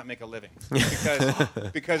 I could not make a living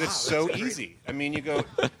because it's so easy. I mean, you go,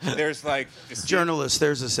 there's like journalists.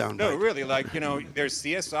 There's a sound. No, really, there's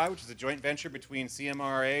CSI, which is a joint venture between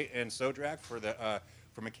CMRA and SODRAC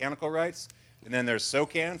for mechanical rights, and then there's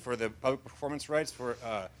SOCAN for the public performance rights for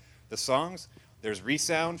the songs. There's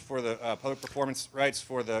Resound for the public performance rights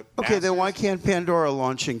for the. Okay, then why can't Pandora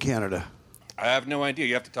launch in Canada? I have no idea.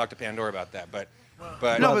 You have to talk to Pandora about that. But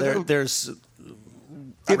there's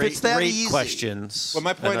if it's that rate easy. questions. Well,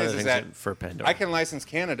 my point is that for Pandora, I can license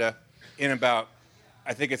Canada in about,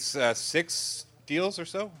 I think it's 6 deals or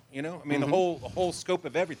so. I mean the whole scope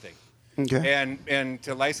of everything. Okay. And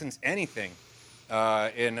to license anything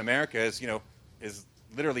in America is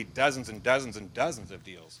literally dozens and dozens and dozens of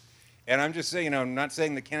deals. And I'm just saying, I'm not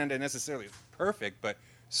saying that Canada necessarily is perfect, but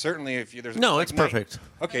certainly, if there's it's perfect.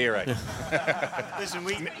 Okay, you're right.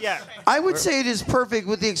 Listen, I would say it is perfect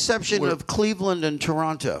with the exception of Cleveland and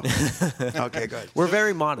Toronto. Okay, good. We're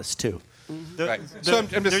very modest too. Right. So I'm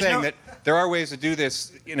just saying that there are ways to do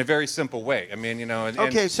this in a very simple way. I mean,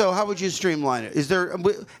 Okay, so how would you streamline it? Is there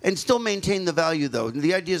and still maintain the value though?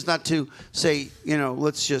 The idea is not to say,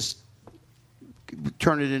 let's just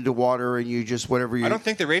turn it into water and you just whatever you. I don't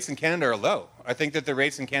think the rates in Canada are low. I think that the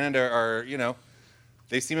rates in Canada are,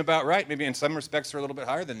 they seem about right. Maybe in some respects they're a little bit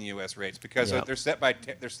higher than the U.S. rates because they're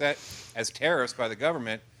set as tariffs by the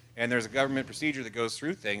government, and there's a government procedure that goes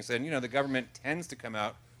through things. And the government tends to come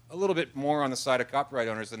out a little bit more on the side of copyright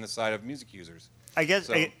owners than the side of music users. I guess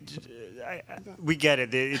we get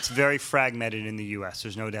it. It's very fragmented in the U.S.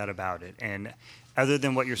 There's no doubt about it. And other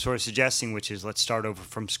than what you're sort of suggesting, which is let's start over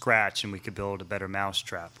from scratch and we could build a better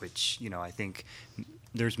mousetrap, which I think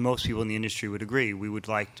there's most people in the industry would agree.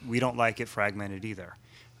 We don't like it fragmented either.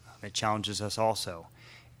 It challenges us also.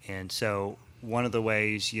 And so one of the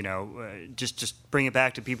ways, just bring it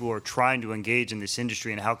back to people who are trying to engage in this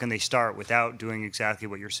industry and how can they start without doing exactly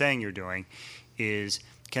what you're saying you're doing is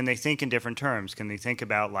can they think in different terms? Can they think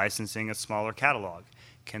about licensing a smaller catalog?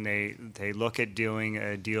 Can they look at doing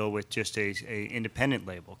a deal with just a independent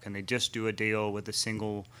label? Can they just do a deal with a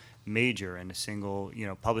single major and a single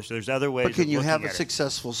publisher? There's other ways. But can you have a it.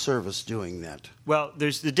 successful service doing that? Well,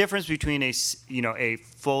 there's the difference between a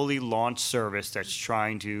fully launched service that's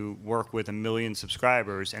trying to work with 1 million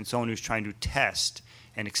subscribers and someone who's trying to test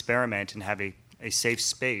and experiment and have a safe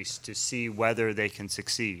space to see whether they can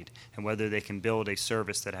succeed and whether they can build a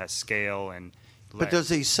service that has scale and. But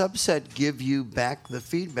does a subset give you back the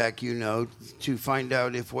feedback to find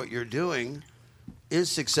out if what you're doing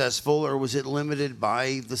is successful, or was it limited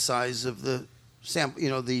by the size of the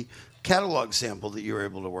sample, the catalog sample that you were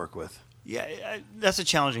able to work with? Yeah, that's a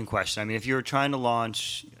challenging question. I mean, if you're trying to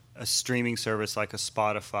launch a streaming service like a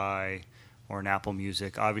Spotify or an Apple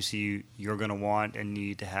Music, obviously you're going to want and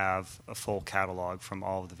need to have a full catalog from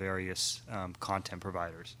all of the various content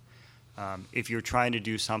providers. If you're trying to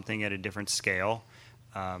do something at a different scale,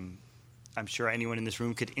 I'm sure anyone in this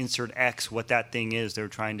room could insert X what that thing is they're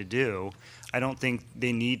trying to do. I don't think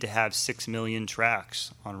they need to have 6 million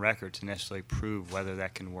tracks on record to necessarily prove whether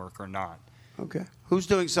that can work or not. Okay. Who's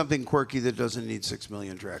doing something quirky that doesn't need 6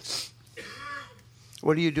 million tracks?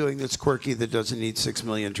 What are you doing that's quirky that doesn't need 6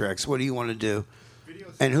 million tracks? What do you want to do?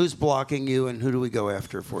 And who's blocking you, and who do we go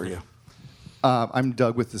after for you? I'm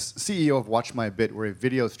Doug with the CEO of Watch My Bit. We're a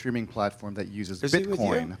video streaming platform that uses Is he with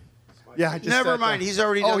Bitcoin. you? Yeah, I just Never mind. He's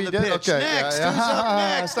already done the did? pitch. Okay. Next. Yeah, Who's up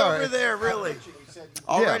next? Sorry. Over there, really.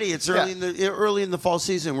 Already, it's early in the fall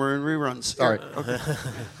season. We're in reruns. All right. Okay.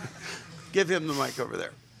 Give him the mic over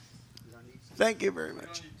there. Thank you very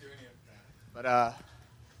much. But my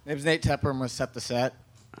name's Nate Tepper. I'm with Set the Set.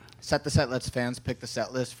 Set the Set lets fans pick the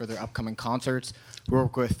set list for their upcoming concerts. We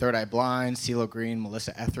work with Third Eye Blind, CeeLo Green,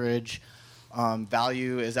 Melissa Etheridge.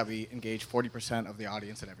 Value is that we engage 40% of the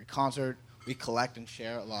audience at every concert. We collect and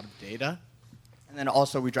share a lot of data. And then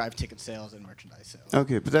also we drive ticket sales and merchandise sales.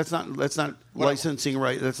 Okay, but that's not licensing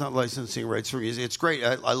right. That's not licensing rights for music. It's great.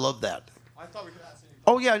 I love that. I thought we could ask any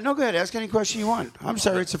Oh yeah, no, go ahead. Ask any question you want. I'm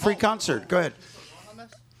sorry, it's a free concert. Go ahead.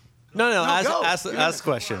 No, go. ask the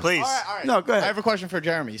question. Please. All right. No, go ahead. I have a question for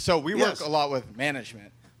Jeremy. So we Yes. work a lot with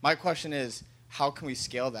management. My question is, how can we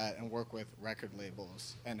scale that and work with record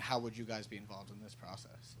labels? And how would you guys be involved in this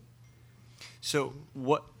process? So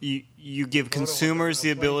what you give consumers the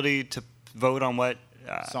ability to vote on what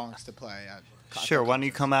Songs to play at cocktail Sure. Why don't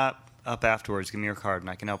you come up afterwards? Give me your card, and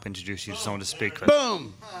I can help introduce you to someone to speak with.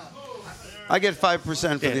 Boom. I get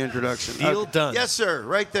 5% for the introduction. Deal done. Yes, sir.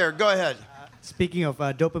 Right there. Go ahead. Speaking of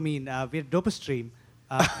dopamine, we have DopaStream.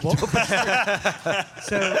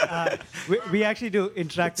 We actually do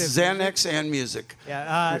interactive Xanax and music.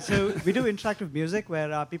 Yeah, so we do interactive music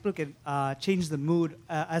where people can change the mood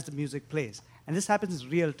as the music plays. And this happens in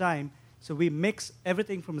real time. So we mix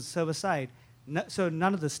everything from the server side. So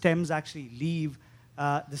none of the stems actually leave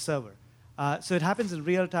the server. So it happens in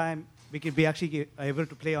real time. We can be actually able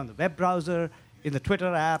to play on the web browser, in the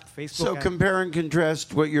Twitter app, Facebook. So app. compare and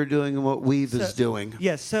contrast what you're doing and what Weave is doing.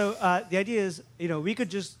 Yes. So the idea is, we could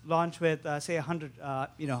just launch with, say,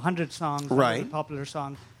 100 songs, Right. 100 popular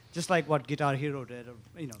songs, just like what Guitar Hero did, or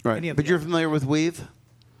Right. any of But the you're others. familiar with Weave?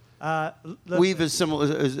 Look, Weave is similar.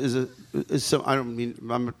 I don't mean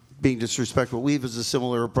I'm being disrespectful. Weave is a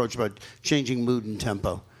similar approach about changing mood and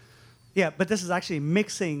tempo. Yeah, but this is actually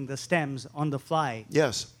mixing the stems on the fly.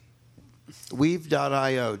 Yes.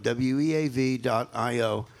 Weave.io,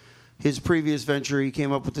 WEAV.io. His previous venture, he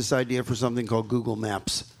came up with this idea for something called Google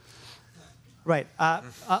Maps. Right.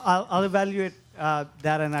 I'll evaluate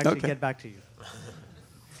that and actually Okay. get back to you.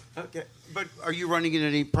 Okay. But are you running into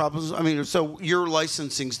any problems? I mean, so you're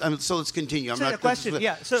licensing. So let's continue. So the question,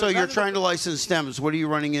 yeah, so So you're rather trying to license stems. What are you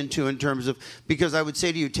running into in terms of? Because I would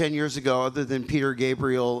say to you, 10 years ago, other than Peter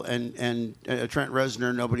Gabriel and Trent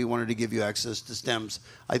Reznor, nobody wanted to give you access to stems.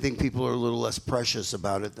 I think people are a little less precious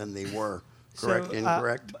about it than they were. Correct? So,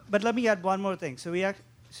 Incorrect? But let me add one more thing. So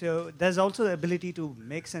there's also the ability to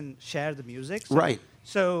mix and share the music. So, Right.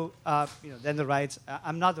 So then the rights.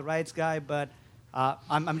 I'm not the rights guy, but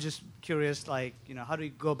I'm just curious. How do you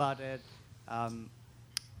go about it? Have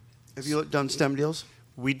you done stem deals?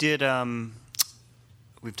 We did.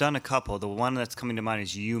 We've done a couple. The one that's coming to mind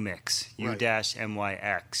is Umix. Right.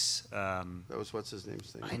 U-MYX. That was what's his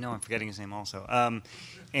name's name. I know. I'm forgetting his name also.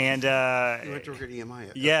 And You went to work at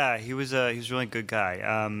EMI. yeah, he was a really good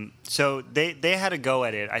guy. So they had a go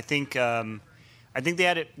at it. I think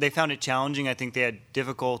they found it challenging. I think they had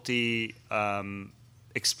difficulty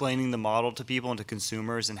explaining the model to people and to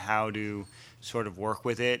consumers and how to sort of work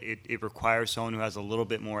with it. It requires someone who has a little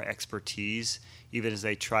bit more expertise, even as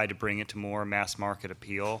they try to bring it to more mass market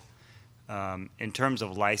appeal. In terms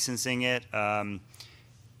of licensing it,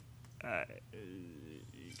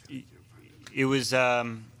 it was,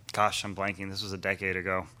 gosh, I'm blanking. This was a decade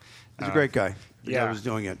ago. He's a great guy. The guy yeah. was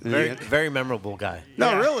doing it. Very memorable guy.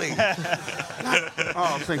 No, really.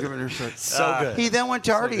 Oh, think of it. So good. He then went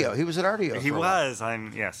to Ardeo. He was at Ardeo. He for a while. was.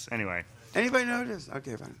 Yes. Anyway. Anybody notice?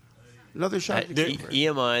 Okay, fine. Another shot.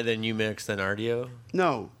 EMI, then Umix, then Ardeo.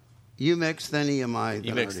 No, Umix, then EMI,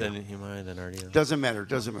 then Umix, Ardeo. then EMI, then Ardeo. Doesn't matter.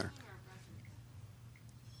 Doesn't matter.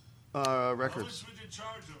 Records.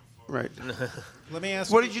 Right. Let me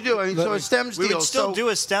ask. What did you do? I mean, so a stems We deal. would still so do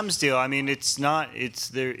a stems deal. I mean, it's not.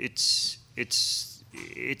 It's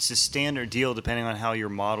a standard deal depending on how your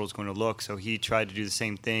model is going to look. So he tried to do the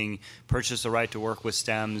same thing, purchase the right to work with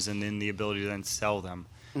stems, and then the ability to then sell them.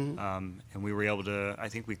 Mhm. And we were able to. I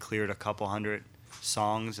think we cleared a couple hundred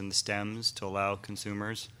songs in the stems to allow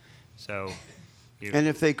consumers. So. And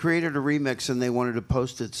if they created a remix and they wanted to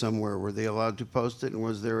post it somewhere, were they allowed to post it? And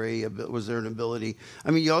was there an ability?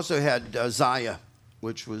 I mean, you also had Zaya,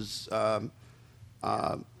 which was Matt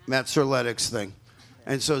Serletic's thing.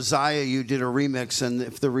 And so Zaya, you did a remix, and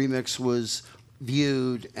if the remix was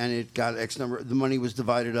viewed and it got X number, the money was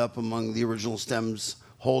divided up among the original stems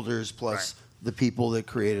holders plus the people that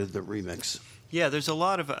created the remix. Yeah, there's a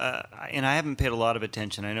lot of, and I haven't paid a lot of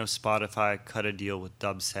attention. I know Spotify cut a deal with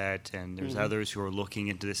Dubset, and there's others who are looking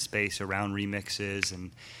into this space around remixes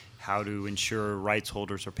and how to ensure rights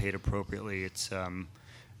holders are paid appropriately. It's, I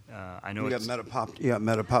know You got it's Metapop,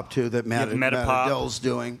 Metapop too that Matt Metapop. Adele's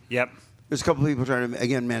doing. Yep. There's a couple people trying to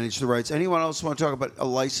again manage the rights. Anyone else want to talk about a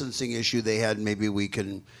licensing issue they had? Maybe we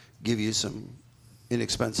can give you some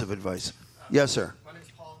inexpensive advice. Yes, sir. My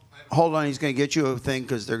name's Paul. Hold on, he's going to get you a thing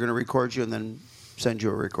because they're going to record you and then send you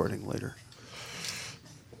a recording later.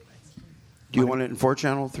 Do you want it in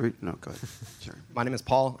 4-channel? 3? No, go ahead. Sorry. My name is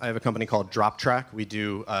Paul. I have a company called DropTrack. We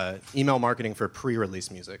do email marketing for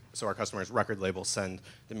pre-release music. So our customers, record labels, send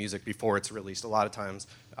the music before it's released. A lot of times,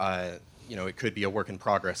 it could be a work in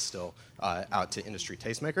progress still out to industry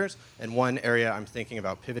tastemakers. And one area I'm thinking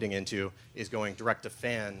about pivoting into is going direct to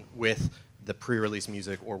fan with the pre-release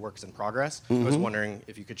music or works in progress. I was wondering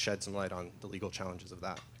if you could shed some light on the legal challenges of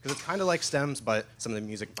that. Because it's kind of like stems, but some of the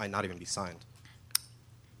music might not even be signed.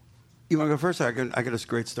 You want to go first? I got a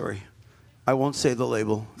great story. I won't say the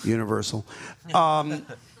label, Universal. I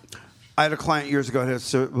had a client years ago who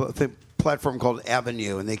had a platform called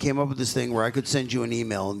Avenue, and they came up with this thing where I could send you an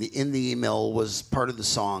email, and in the email was part of the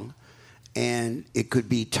song, and it could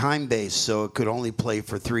be time-based, so it could only play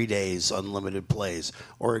for 3 days, unlimited plays,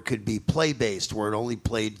 or it could be play-based, where it only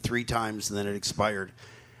played 3 times and then it expired.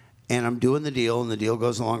 And I'm doing the deal, and the deal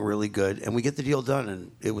goes along really good, and we get the deal done,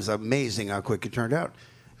 and it was amazing how quick it turned out.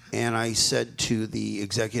 And I said to the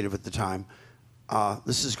executive at the time,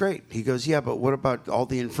 this is great. He goes, yeah, but what about all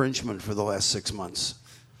the infringement for the last 6 months?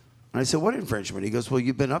 And I said, what infringement? He goes, well,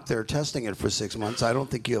 you've been up there testing it for 6 months. I don't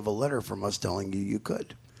think you have a letter from us telling you you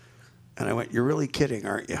could. And I went, you're really kidding,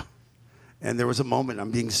 aren't you? And there was a moment,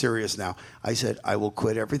 I'm being serious now. I said, I will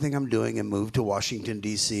quit everything I'm doing and move to Washington,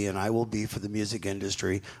 D.C., and I will be for the music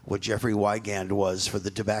industry what Jeffrey Wigand was for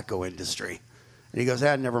the tobacco industry. And he goes,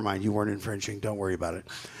 never mind, you weren't infringing. Don't worry about it.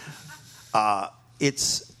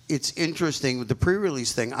 It's interesting with the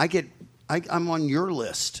pre-release thing. I'm on your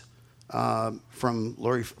list from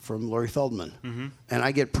Laurie Feldman, and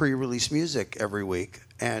I get pre-release music every week.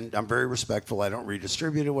 And I'm very respectful. I don't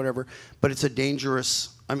redistribute it, whatever. But it's a dangerous.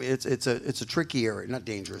 I mean, it's a tricky area. Not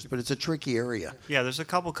dangerous, but it's a tricky area. Yeah, there's a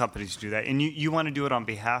couple companies who do that, and you want to do it on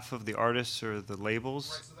behalf of the artists or the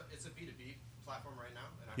labels. Right, so it's a B2B platform right now,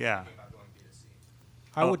 and I'm Yeah. thinking about going B2C.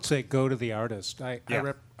 I would say go to the artist.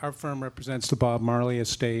 Our firm represents the Bob Marley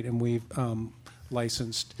estate, and we've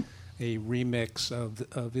licensed a remix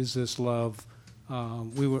of "Is This Love."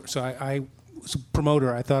 I was a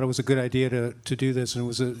promoter. I thought it was a good idea to do this, and it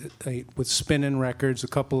was with Spinnin' Records, a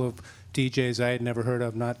couple of DJs I had never heard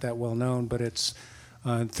of, not that well known, but it's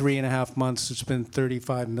in 3.5 months. It's been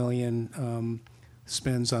 35 million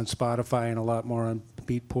spins on Spotify and a lot more on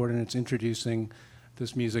Beatport, and it's introducing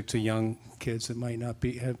this music to young kids that might not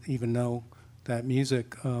even know that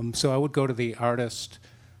music. So I would go to the artist,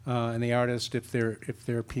 and the artist, if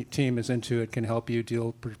their team is into it, can help you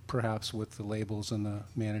deal perhaps with the labels and the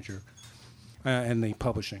manager and the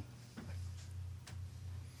publishing.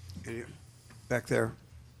 Back there.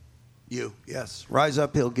 You, yes. Rise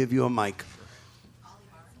up, he'll give you a mic.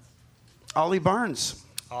 Ollie Barnes.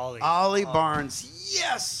 Ollie Barnes.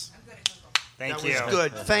 Yes! Thank that you. That was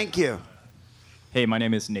good. Thank you. Hey, my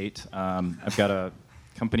name is Nate. I've got a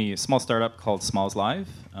company, a small startup called Smalls Live,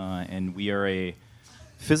 and we are a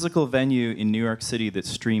physical venue in New York City that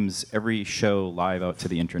streams every show live out to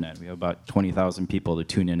the internet. We have about 20,000 people that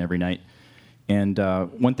tune in every night. And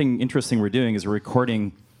one thing interesting we're doing is we're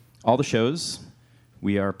recording all the shows.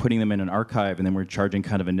 We are putting them in an archive, and then we're charging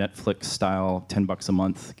kind of a Netflix style, $10 a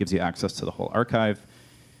month, gives you access to the whole archive.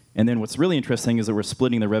 And then what's really interesting is that we're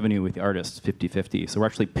splitting the revenue with the artists 50-50. So we're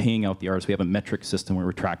actually paying out the artists. We have a metric system where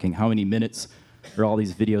we're tracking how many minutes are all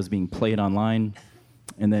these videos being played online,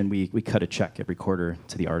 and then we cut a check every quarter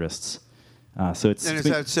to the artists. So it's and is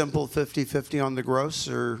that simple 50-50 on the gross,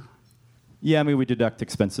 or? Yeah, I mean, we deduct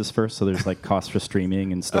expenses first, so there's like costs for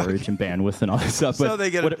streaming and storage and bandwidth and all that stuff. So But they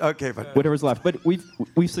get it. Okay, fine. whatever's left. But we've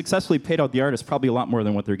successfully paid out the artists probably a lot more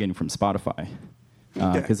than what they're getting from Spotify,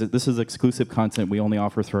 because this is exclusive content we only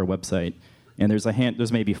offer through our website. And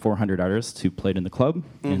there's maybe 400 artists who played in the club,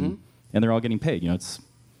 and they're all getting paid. You know, it's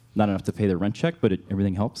not enough to pay their rent check, but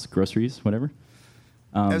everything helps, groceries, whatever.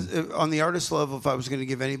 On the artist level, if I was going to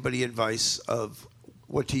give anybody advice of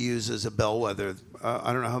what to use as a bellwether,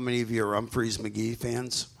 I don't know how many of you are Humphreys McGee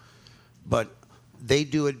fans, but they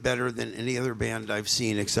do it better than any other band I've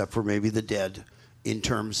seen, except for maybe the Dead, in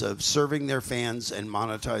terms of serving their fans and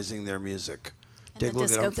monetizing their music. And the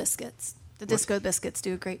Disco Biscuits. The Disco Biscuits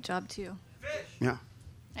do a great job too. Yeah.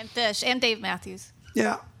 And Fish and Dave Matthews.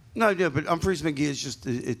 Yeah. No, I do, but Humphreys McGee is just,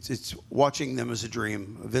 it's watching them as a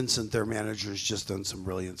dream. Vincent, their manager, has just done some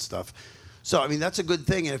brilliant stuff. So, I mean, that's a good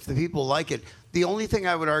thing, and if the people like it. The only thing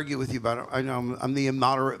I would argue with you about it, I know I'm the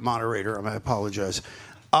immoderate moderator, I apologize.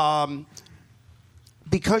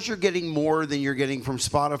 Because you're getting more than you're getting from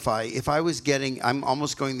Spotify, if I was getting, I'm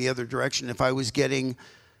almost going the other direction, if I was getting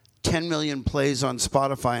 10 million plays on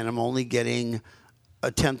Spotify and I'm only getting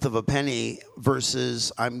a tenth of a penny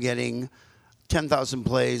versus I'm getting 10,000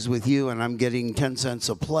 plays with you and I'm getting 10 cents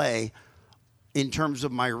a play in terms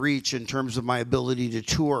of my reach, in terms of my ability to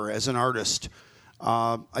tour as an artist.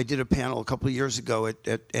 I did a panel a couple of years ago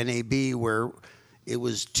at NAB where it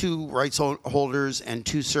was 2 rights holders and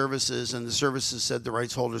 2 services, and the services said the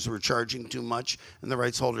rights holders were charging too much, and the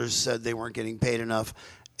rights holders said they weren't getting paid enough.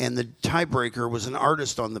 And the tiebreaker was an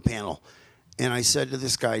artist on the panel. And I said to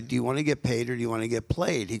this guy, do you want to get paid or do you want to get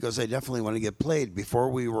played? He goes, I definitely want to get played. Before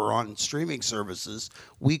we were on streaming services,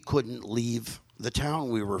 we couldn't leave the town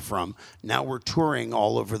we were from. Now we're touring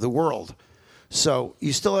all over the world. So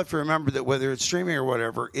you still have to remember that whether it's streaming or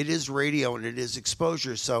whatever, it is radio and it is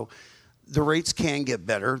exposure. So the rates can get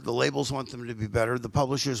better. The labels want them to be better. The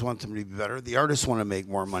publishers want them to be better. The artists want to make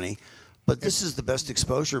more money. But this is the best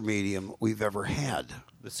exposure medium we've ever had.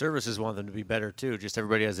 The services want them to be better too. Just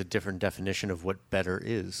everybody has a different definition of what better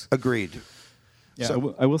is. Agreed. Yeah,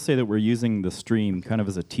 So- I will say that we're using the stream kind of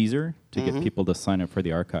as a teaser to get people to sign up for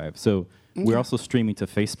the archive. So we're also streaming to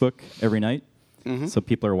Facebook every night. So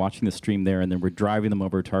people are watching the stream there, and then we're driving them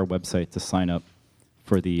over to our website to sign up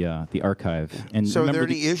for the archive. And So are there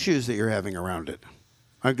remember any issues that you're having around it?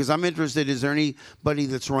 Because I'm interested, is there anybody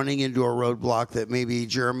that's running into a roadblock that maybe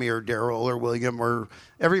Jeremy or Daryl or William or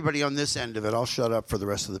everybody on this end of it, I'll shut up for the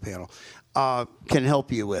rest of the panel, can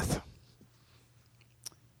help you with?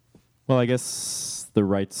 Well, I guess the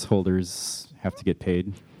rights holders have to get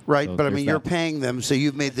paid. Right, So but I there's mean, you're that. paying them, so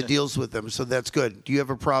you've made the deals with them, so that's good. Do you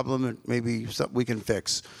have a problem that maybe something we can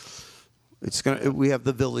fix? We have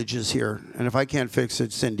the villages here, and if I can't fix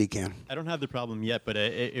it, Cindy can. I don't have the problem yet, but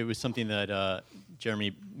it was something that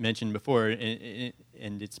Jeremy mentioned before, and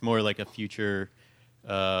it's more like a future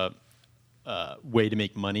way to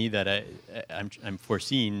make money that I'm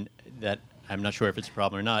foreseeing that I'm not sure if it's a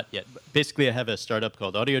problem or not yet. But basically, I have a startup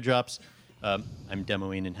called Audio Drops. I'm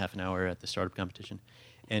demoing in half an hour at the startup competition,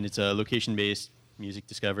 and it's a location-based music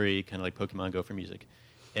discovery, kind of like Pokemon Go for music.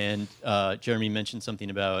 And Jeremy mentioned something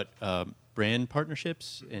about brand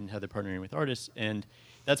partnerships and how they're partnering with artists, and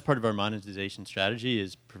that's part of our monetization strategy,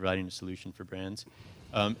 is providing a solution for brands.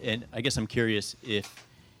 And I guess I'm curious if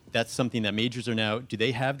that's something that majors are now, do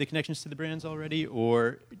they have the connections to the brands already,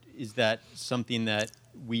 or is that something that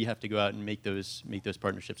we have to go out and make those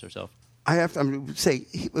partnerships ourselves? I have to say,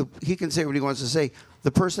 he can say what he wants to say.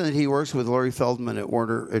 The person that he works with, Lori Feldman at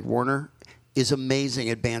Warner, is amazing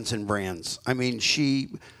at bands and brands. I mean, she,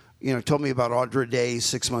 told me about Audra Day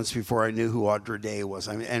 6 months before I knew who Audra Day was.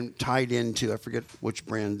 I mean, and tied into, I forget which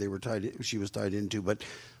brand she was tied into, but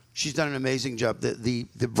she's done an amazing job. The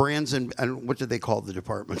brands and what do they call the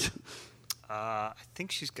department? I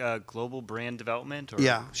think she's got global brand development. Or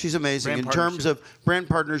Yeah, she's amazing brand in terms of brand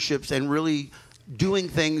partnerships and really doing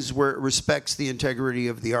things where it respects the integrity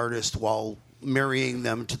of the artist while marrying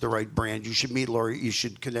them to the right brand. You should meet Lori. You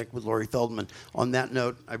should connect with Lori Feldman. On that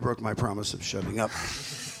note, I broke my promise of shutting up.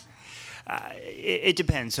 It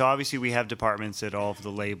depends. So obviously we have departments at all of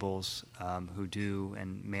the labels who do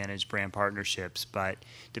and manage brand partnerships. But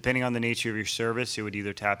depending on the nature of your service, it would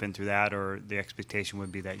either tap in through that, or the expectation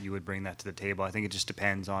would be that you would bring that to the table. I think it just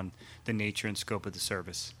depends on the nature and scope of the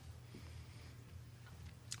service.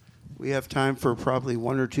 We have time for probably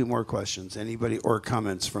 1 or 2 more questions. Anybody or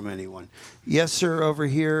comments from anyone? Yes, sir, over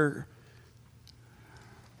here.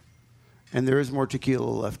 And there is more tequila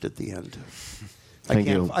left at the end. Thank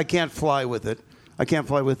you. I can't fly with it. I can't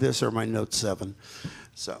fly with this or my Note 7.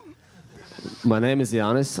 So, My name is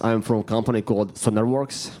Yanis. I'm from a company called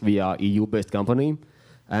Sonarworks. We are EU-based company.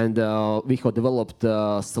 And we have developed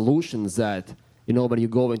solutions that, when you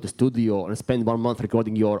go into studio and spend 1 month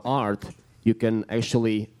recording your art, you can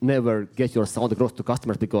actually never get your sound across to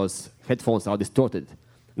customers because headphones are distorted.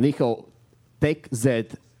 We have tech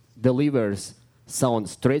that delivers sound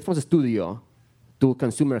straight from the studio to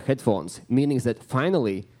consumer headphones, meaning that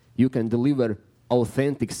finally you can deliver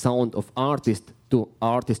authentic sound of artist to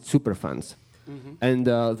artist superfans. And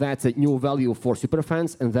that's a new value for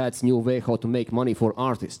superfans, and that's new way how to make money for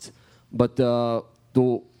artists. But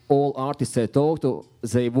to all artists I talk to,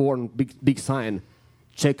 they warn big sign,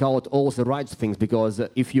 check out all the right things, because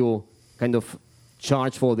if you kind of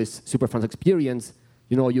charge for this superfans experience,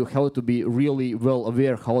 you have to be really well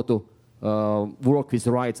aware how to work with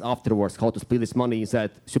rights afterwards, how to split this money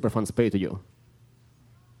that superfans pay to you.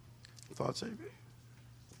 Thoughts, AB?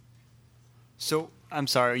 So, I'm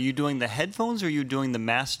sorry, are you doing the headphones or are you doing the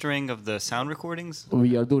mastering of the sound recordings?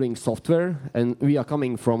 We are doing software, and we are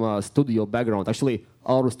coming from a studio background. Actually,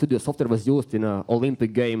 our studio software was used in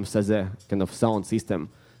Olympic Games as a kind of sound system.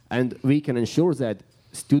 And we can ensure that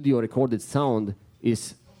studio recorded sound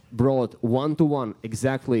is brought one-to-one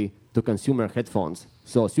exactly to consumer headphones.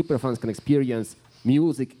 So superfans can experience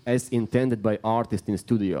music as intended by artists in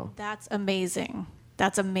studio. That's amazing.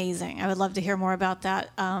 That's amazing. I would love to hear more about that.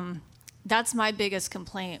 That's my biggest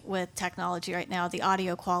complaint with technology right now, the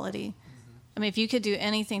audio quality. I mean, if you could do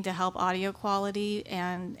anything to help audio quality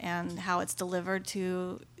and how it's delivered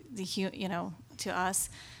to to us.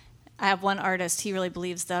 I have one artist, he really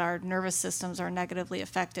believes that our nervous systems are negatively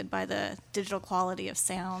affected by the digital quality of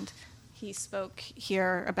sound. He spoke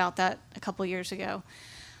here about that a couple years ago.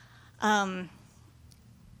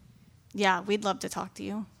 Yeah, we'd love to talk to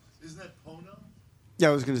you. Isn't that Pono? Yeah,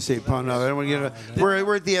 I was going to say Pono. I don't want to get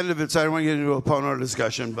we're at the end of it, so I don't want to get into a Pono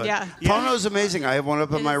discussion. But yeah. Pono is amazing. I have one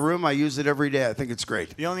up in my room. I use it every day. I think it's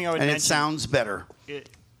great. The only thing I would and mention, it sounds better.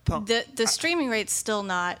 The streaming rate's still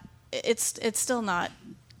not. It's still not.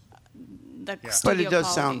 The Yeah. studio But it does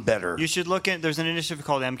quality. sound better. You should look in. There's an initiative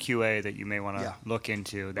called MQA that you may want to look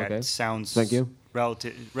into. That Okay. sounds Thank you.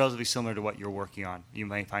 relatively similar to what you're working on. You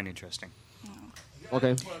may find interesting.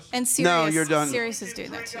 Okay. And Sirius, you're done. Sirius is doing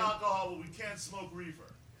that Drink too. alcohol, but we can't smoke reefer.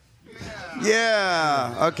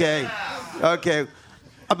 Yeah. Okay. Okay.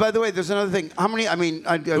 By the way, there's another thing. How many? I mean,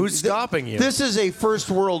 Who's stopping you? This is a first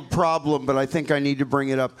world problem, but I think I need to bring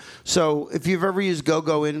it up. So, if you've ever used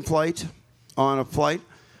GoGo in-flight on a flight,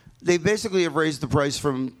 they basically have raised the price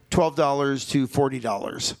from $12 to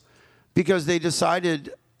 $40 because they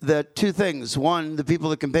decided that two things. One, the people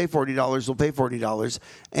that can pay $40 will pay $40.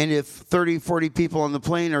 And if 30, 40 people on the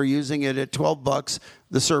plane are using it at $12,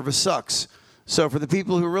 the service sucks. So for the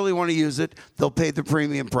people who really want to use it, they'll pay the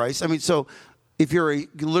premium price. I mean, so if you're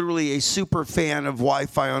literally a super fan of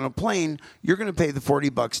Wi-Fi on a plane, you're going to pay the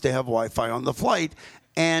 $40 to have Wi-Fi on the flight.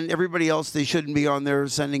 And everybody else, they shouldn't be on there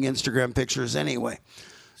sending Instagram pictures anyway.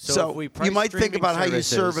 So if we price you might think streaming about how you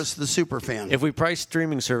services- service the super fan. If we price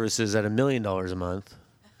streaming services at $1 million a month,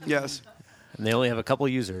 Yes. and they only have a couple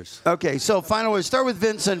users, Okay, so final words. Start with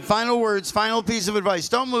Vincent. Final words, final piece of advice.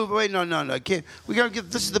 Don't move. Wait, no. Can't. We gotta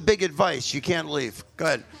give. This is the big advice. You can't leave. Go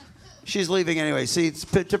ahead. She's leaving anyway. See, it's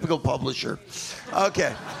typical publisher.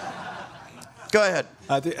 Okay. Go ahead.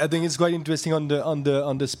 I think it's quite interesting on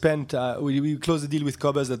the spend. We closed the deal with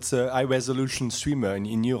Cobuz, that's a high resolution streamer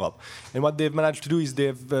in Europe, and what they've managed to do is they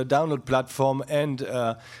have a download platform and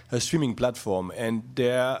a streaming platform, and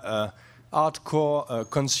their hardcore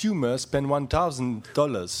consumers spend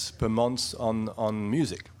 $1,000 per month on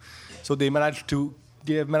music. So they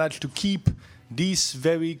have managed to keep this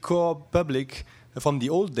very core public from the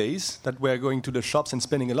old days that were going to the shops and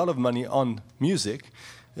spending a lot of money on music.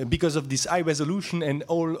 Because of this high resolution and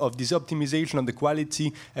all of this optimization on the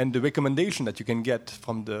quality and the recommendation that you can get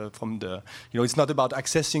from the it's not about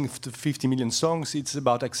accessing 50 million songs, it's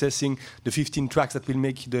about accessing the 15 tracks that will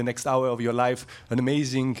make the next hour of your life an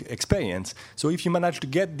amazing experience. So if you manage to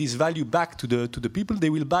get this value back to the people, they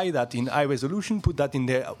will buy that in high resolution, put that in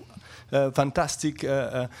their fantastic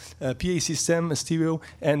PA system, stereo,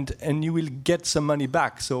 and you will get some money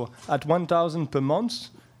back. So at 1,000 per month,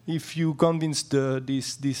 if you convince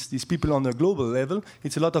these people on a global level,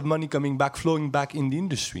 it's a lot of money coming back, flowing back in the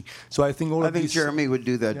industry. So I think I think Jeremy would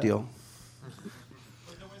do that deal.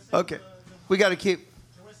 Okay. We got to keep.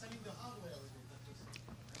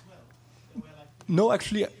 No,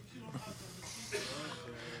 actually,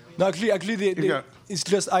 it's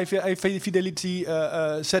just high fidelity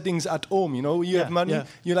settings at home. You know, you have money,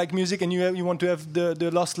 you like music, and you want to have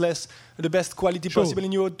the lossless, the best quality possible,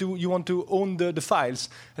 and you want to own the files.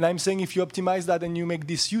 And I'm saying if you optimize that and you make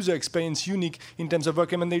this user experience unique in terms of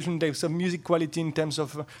recommendation, in terms of music quality, in terms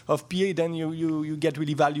of PA, then you get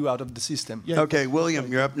really value out of the system. Okay,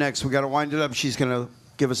 William, you're up next. We got to wind it up. She's going to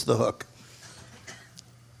give us the hook.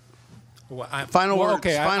 Final words,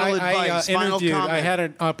 final advice, final comment. I had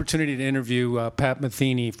an opportunity to interview Pat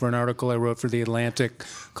Metheny for an article I wrote for The Atlantic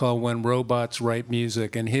called "When Robots Write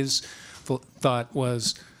Music," and his thought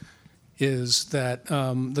is that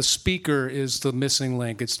the speaker is the missing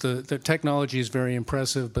link. It's the technology is very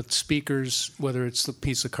impressive, but speakers, whether it's the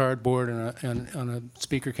piece of cardboard on a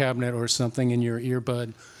speaker cabinet or something in your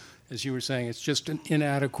earbud, as you were saying, it's just an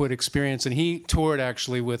inadequate experience. And he toured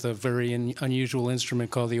actually with a very unusual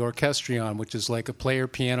instrument called the orchestrion, which is like a player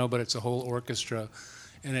piano, but it's a whole orchestra.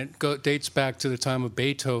 And it dates back to the time of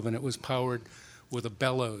Beethoven. It was powered with a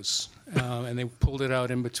bellows, and they pulled it out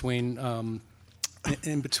in between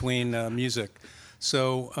music.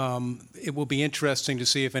 So it will be interesting to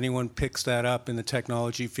see if anyone picks that up in the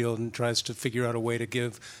technology field and tries to figure out a way to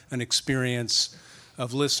give an experience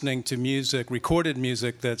of listening to music, recorded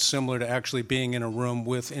music, that's similar to actually being in a room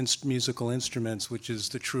with musical instruments, which is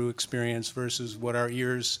the true experience versus what our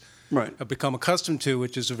ears have become accustomed to,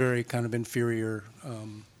 which is a very kind of inferior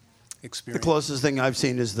The experience. closest thing I've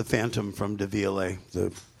seen is the Phantom from DeVille, the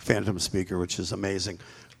Phantom speaker, which is amazing.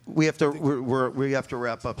 We have to we have to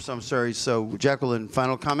wrap up. So I'm sorry. So Jacqueline,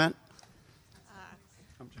 final comment?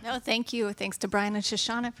 No, thank you. Thanks to Brian and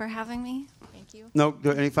Shoshana for having me. Thank you. No.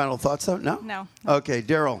 Any final thoughts though? No. No. Okay,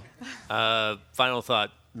 Daryl. Final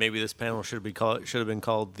thought. Maybe this panel should have been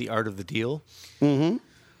called "The Art of the Deal." Mm-hmm.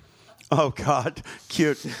 Oh God,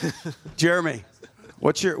 cute. Jeremy,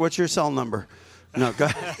 what's your cell number? No, go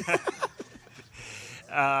ahead.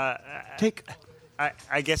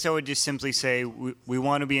 I guess I would just simply say we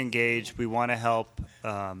want to be engaged. We want to help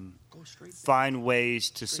find ways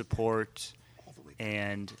to support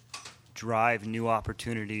and drive new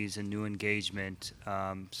opportunities and new engagement.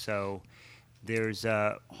 So there's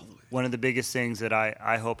one of the biggest things that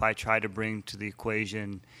I hope I try to bring to the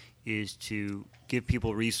equation is to give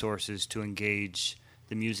people resources to engage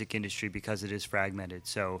the music industry because it is fragmented.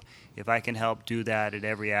 So if I can help do that at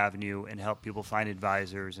every avenue and help people find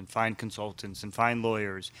advisors and find consultants and find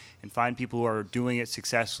lawyers and find people who are doing it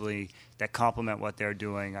successfully that complement what they're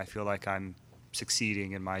doing, I feel like I'm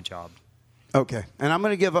succeeding in my job. Okay, and I'm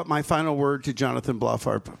going to give up my final word to Jonathan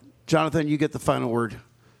Blaufarb. Jonathan, you get the final word.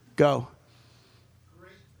 Go.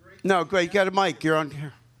 No, great. You got a mic. You're on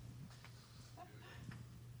here.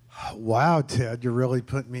 Wow, Ted, you're really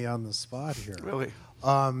putting me on the spot here. Really?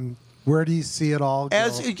 Where do you see it all go?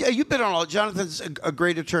 As you've been on all, Jonathan's a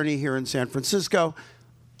great attorney here in San Francisco.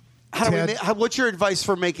 What's your advice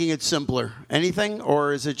for making it simpler? Anything,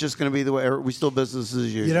 or is it just going to be the way? Are we still business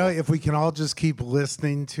as usual? You know, if we can all just keep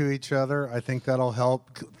listening to each other, I think that'll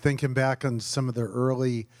help. Thinking back on some of the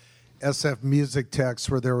early SF music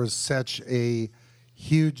texts where there was such a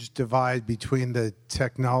huge divide between the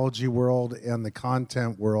technology world and the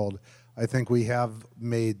content world, I think we have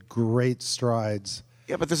made great strides.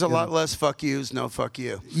 Yeah, but there's a lot less fuck yous, no fuck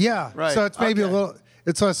you. Yeah, right. So it's maybe a little,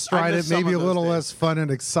 it's less strident, maybe a little days. less fun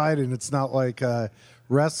and exciting. It's not like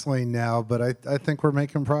wrestling now, but I think we're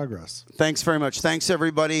making progress. Thanks very much. Thanks,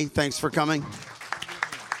 everybody. Thanks for coming.